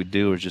things that we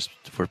do are just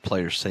for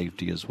player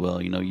safety as well.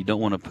 You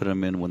don't want to put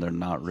them in when they're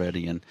not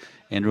ready, and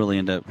really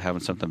end up having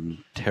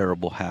something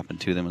terrible happen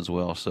to them as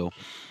well. So,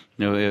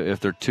 if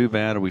they're too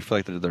bad or we feel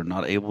like that they're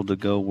not able to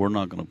go, we're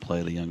not going to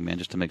play the young man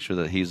just to make sure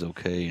that he's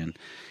okay. And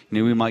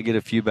we might get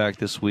a few back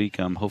this week.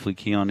 Hopefully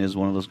Keon is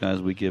one of those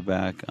guys we get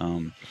back.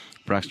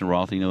 Braxton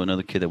Roth,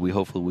 another kid that we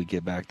hopefully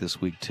get back this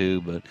week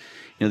too. But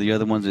the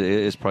other ones,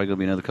 it's probably going to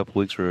be another couple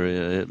weeks, or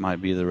it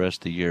might be the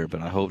rest of the year.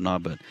 But I hope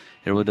not. But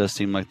it really does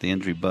seem like the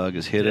injury bug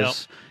has hit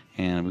us,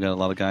 and we got a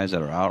lot of guys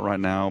that are out right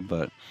now.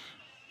 But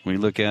when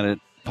you look at it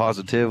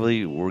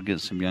positively, we're getting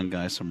some young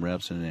guys some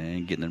reps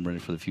and getting them ready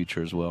for the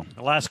future as well.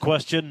 Last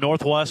question: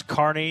 Northwest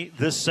Kearney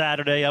this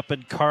Saturday up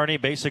in Kearney,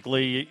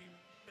 basically.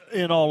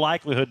 in all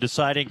likelihood,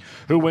 deciding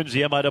who wins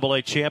the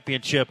MIAA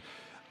championship.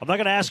 I'm not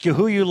going to ask you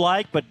who you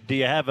like, but do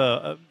you have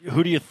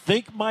who do you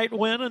think might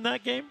win in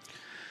that game?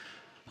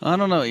 I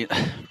don't know.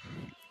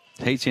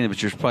 Hate saying it,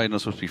 but you're probably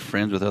not supposed to be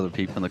friends with other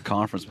people in the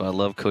conference. But I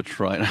love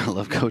Coach Wright. I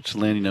love Coach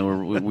Lynn. You know,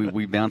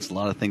 we bounce a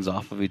lot of things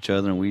off of each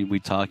other, and we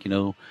talk. You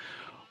know,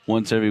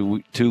 once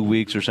every 2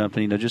 weeks or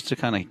something. You know, just to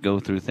kind of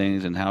go through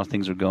things and how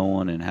things are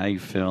going and how you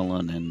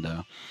feeling. And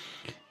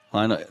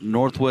I know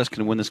Northwest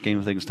can win this game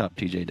if they can stop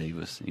T.J.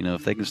 Davis. You know,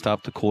 if they can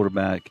stop the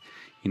quarterback.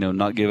 You know,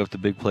 not give up the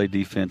big play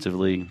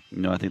defensively.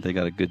 You know, I think they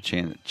got a good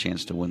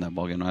chance to win that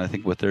ball game. I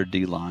think with their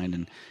D-line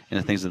and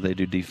the things that they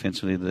do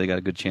defensively, they got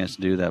a good chance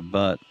to do that.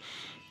 But,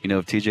 you know,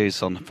 if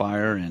TJ's on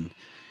fire and,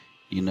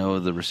 you know,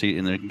 the receipt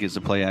and they can get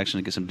some play action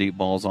and get some deep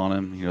balls on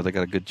him, you know, they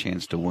got a good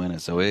chance to win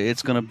it. So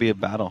it's going to be a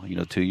battle. You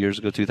know, 2 years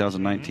ago,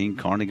 2019,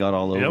 Kearney got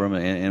all over him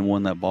and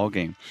won that ball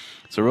game.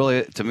 So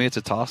really, to me, it's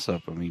a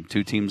toss-up. I mean,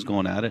 two teams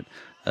going at it.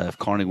 If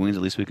Kearney wins,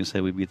 at least we can say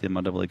we beat the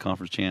MIAA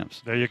Conference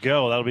champs. There you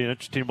go. That'll be an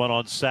interesting one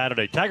on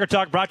Saturday. Tiger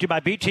Talk brought to you by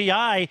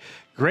BTI,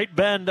 Great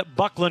Bend,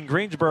 Buckland,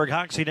 Greensburg,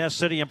 Hoxie, Ness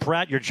City, and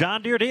Pratt. Your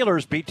John Deere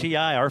dealers,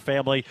 BTI, our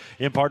family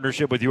in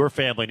partnership with your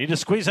family. Need to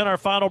squeeze in our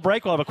final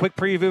break. We'll have a quick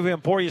preview of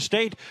Emporia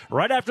State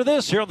right after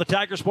this here on the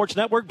Tiger Sports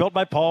Network, built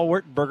by Paul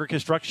Wertenberger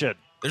Construction.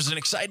 There's an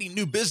exciting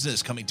new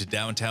business coming to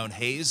downtown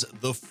Hayes.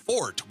 The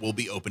Fort will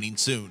be opening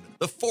soon.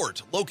 The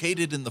Fort,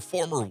 located in the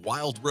former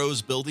Wild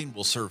Rose building,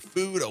 will serve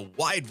food, a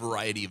wide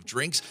variety of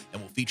drinks,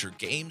 and will feature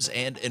games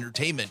and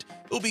entertainment.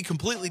 It will be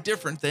completely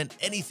different than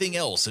anything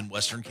else in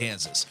Western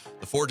Kansas.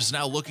 The Fort is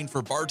now looking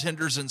for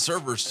bartenders and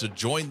servers to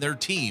join their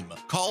team.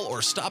 Call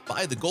or stop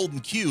by the Golden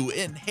Q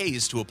in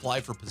Hayes to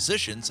apply for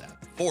positions at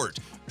the Fort.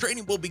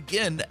 Training will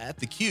begin at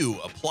the Q.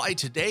 Apply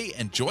today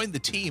and join the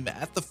team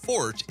at the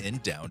Fort in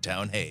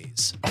downtown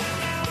Hayes.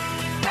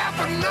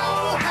 Napa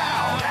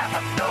know-how.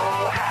 Napa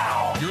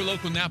know-how. Your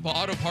local Napa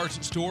Auto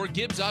Parts store,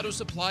 Gibbs Auto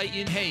Supply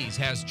in Hayes,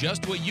 has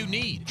just what you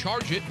need.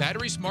 Charge It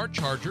Battery Smart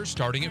Charger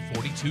starting at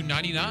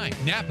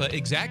 $42.99. Napa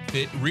Exact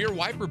Fit Rear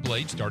Wiper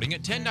Blade starting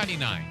at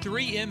 $10.99.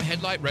 3M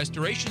Headlight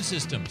Restoration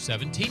System,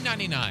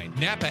 $17.99.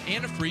 Napa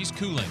Antifreeze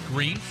Coolant,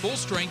 green, full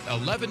strength,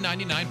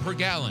 $11.99 per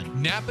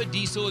gallon. Napa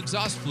Diesel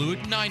Exhaust Fluid,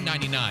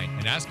 $9.99.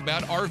 And ask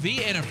about RV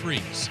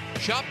Antifreeze.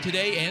 Shop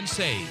today and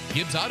save.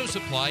 Gibbs Auto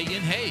Supply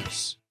in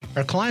Hayes.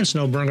 Our clients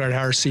know Burngard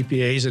Hauer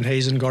CPAs in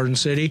Hayes and Garden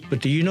City,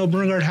 but do you know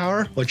Burngard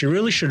Hauer? What you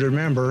really should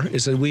remember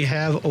is that we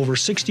have over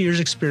 60 years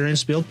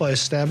experience built by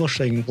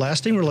establishing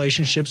lasting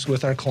relationships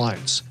with our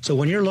clients. So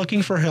when you're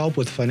looking for help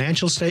with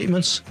financial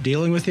statements,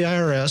 dealing with the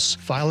IRS,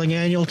 filing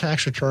annual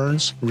tax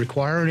returns,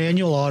 require an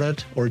annual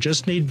audit, or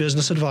just need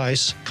business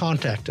advice,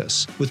 contact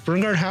us. With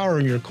Burngard Hauer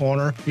in your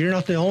corner, you're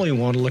not the only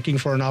one looking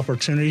for an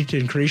opportunity to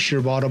increase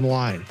your bottom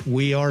line.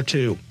 We are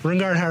too.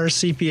 Burngard Hauer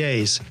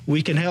CPAs.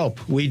 We can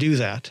help. We do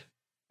that.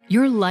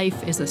 Your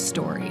life is a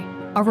story,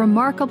 a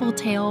remarkable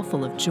tale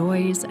full of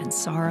joys and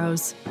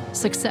sorrows,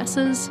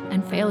 successes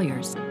and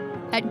failures.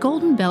 At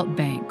Golden Belt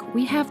Bank,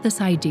 we have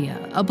this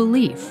idea, a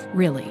belief,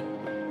 really,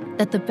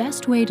 that the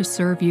best way to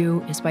serve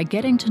you is by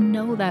getting to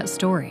know that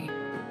story,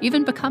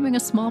 even becoming a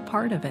small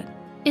part of it.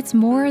 It's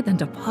more than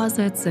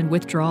deposits and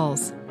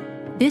withdrawals.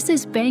 This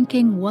is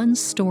banking one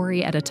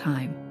story at a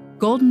time.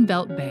 Golden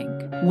Belt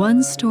Bank,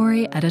 one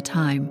story at a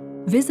time.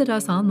 Visit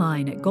us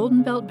online at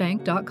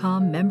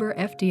goldenbeltbank.com, member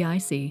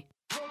FDIC.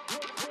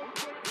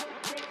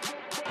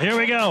 Here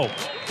we go.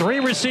 3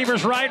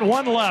 receivers right,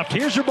 1 left.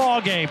 Here's your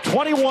ball game.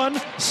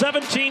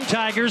 21-17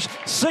 Tigers,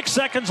 6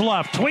 seconds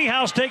left.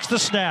 Tweehouse takes the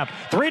snap.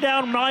 3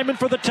 down linemen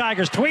for the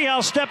Tigers.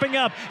 Tweehouse stepping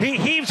up. He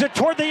heaves it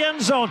toward the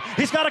end zone.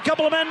 He's got a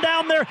couple of men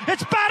down there.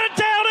 It's batted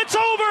down. It's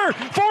over.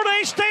 Fort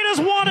Hays State has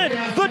won it.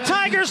 The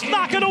Tigers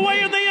knock it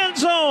away in the end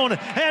zone.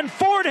 And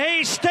Fort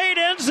Hays State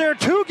ends their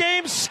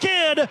 2-game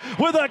skid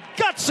with a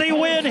gutsy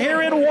win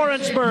here in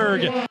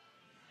Warrensburg.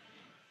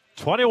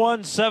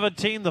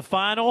 21-17 the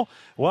final.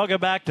 Welcome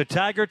back to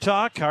Tiger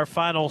Talk, our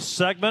final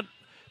segment.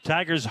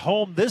 Tigers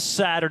home this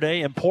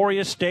Saturday,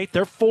 Emporia State.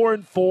 They're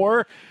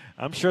 4-4.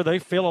 I'm sure they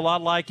feel a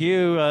lot like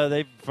you.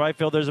 They probably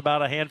feel there's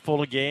about a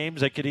handful of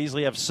games. They could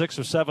easily have 6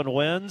 or 7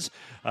 wins,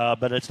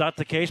 but it's not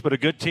the case. But a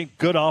good team,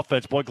 good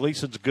offense. Boy,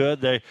 Gleason's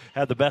good. They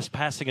have the best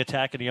passing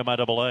attack in the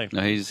MIAA.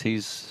 No,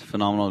 he's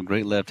phenomenal.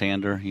 Great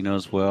left-hander,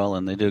 as well,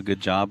 and they do a good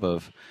job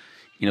of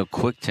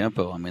quick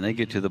tempo. I mean, they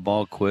get to the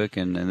ball quick,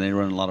 and they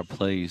run a lot of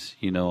plays,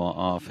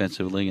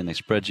 offensively, and they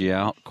spread you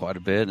out quite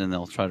a bit, and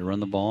they'll try to run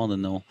the ball, and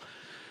then they'll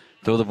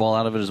throw the ball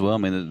out of it as well. I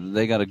mean,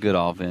 they got a good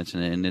offense,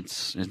 and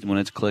it's when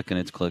it's clicking,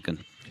 it's clicking.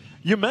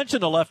 You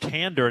mentioned a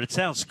left-hander, and it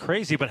sounds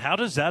crazy, but how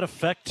does that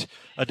affect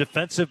a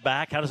defensive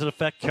back? How does it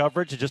affect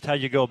coverage, and just how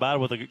you go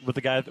about it with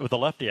the guy with the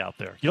lefty out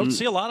there? You don't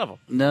see a lot of them.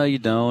 No, you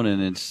don't,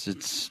 and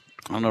it's.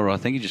 I don't know. I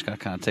think you just got to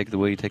kind of take it the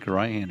way you take a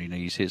right-hander.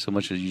 You see it so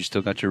much that you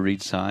still got your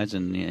read sides,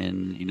 and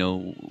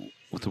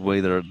with the way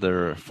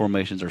their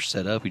formations are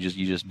set up, you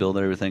just build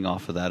everything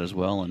off of that as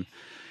well, and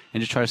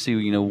just try to see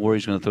where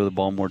he's going to throw the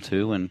ball more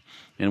to, and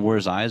where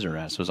his eyes are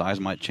at. So his eyes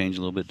might change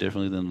a little bit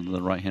differently than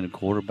the right-handed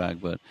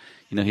quarterback, but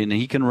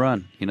he can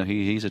run.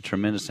 He's a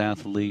tremendous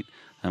athlete.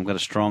 got a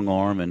strong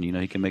arm, and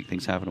he can make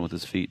things happen with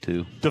his feet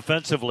too.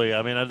 Defensively,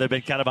 I mean, they've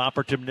been kind of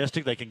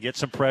opportunistic. They can get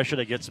some pressure,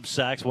 they get some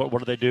sacks. What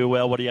do they do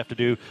well? What do you have to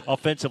do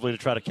offensively to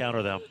try to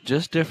counter them?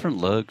 Just different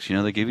looks.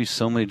 They give you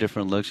so many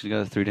different looks. You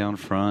got a 3 down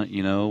front,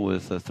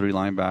 with 3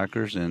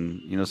 linebackers,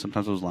 and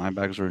sometimes those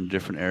linebackers are in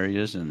different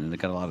areas, and they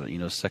got a lot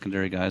of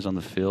secondary guys on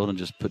the field, and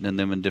just putting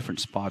them in different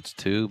spots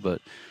too.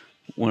 But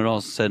when it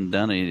all's said and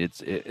done,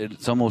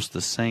 it's almost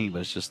the same,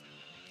 but it's just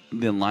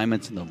the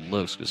alignments and the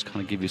looks just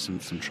kind of give you some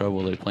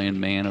trouble. Are they playing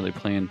man? Are they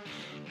playing,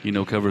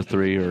 cover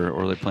 3, or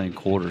are they playing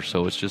quarter?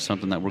 So it's just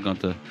something that we're going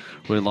to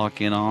really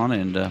lock in on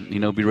and,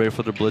 be ready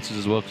for their blitzes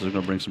as well, because they're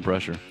going to bring some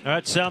pressure. All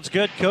right, sounds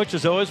good. Coach,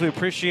 as always, we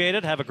appreciate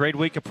it. Have a great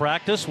week of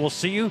practice. We'll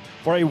see you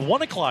for a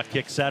 1 o'clock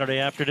kick Saturday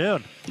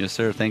afternoon. Yes,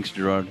 sir. Thanks,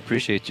 Gerard.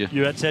 Appreciate you.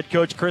 UN's head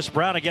coach Chris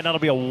Brown. Again, that'll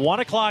be a 1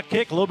 o'clock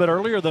kick, a little bit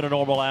earlier than a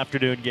normal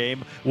afternoon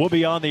game. We'll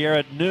be on the air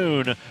at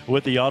noon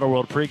with the Auto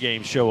World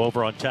pregame show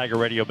over on Tiger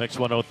Radio Mix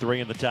 103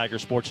 and the Tiger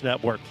Sports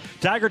Network.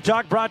 Tiger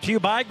Talk brought to you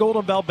by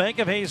Golden Belt Bank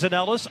of Hayes and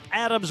Ellis,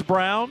 Adams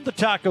Brown, the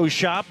Taco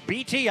Shop,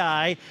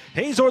 BTI,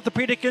 Hayes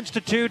Orthopedic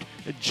Institute,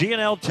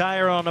 G&L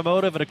Tire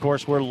Automotive, and of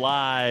course we're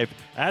live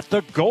at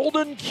the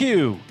Golden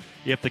Q.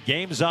 If the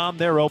game's on,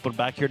 they're open.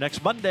 Back here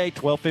next Monday,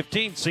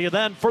 12:15. See you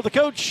then. For the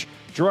coach,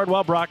 Gerard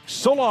Wellbrock.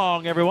 So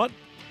long, everyone.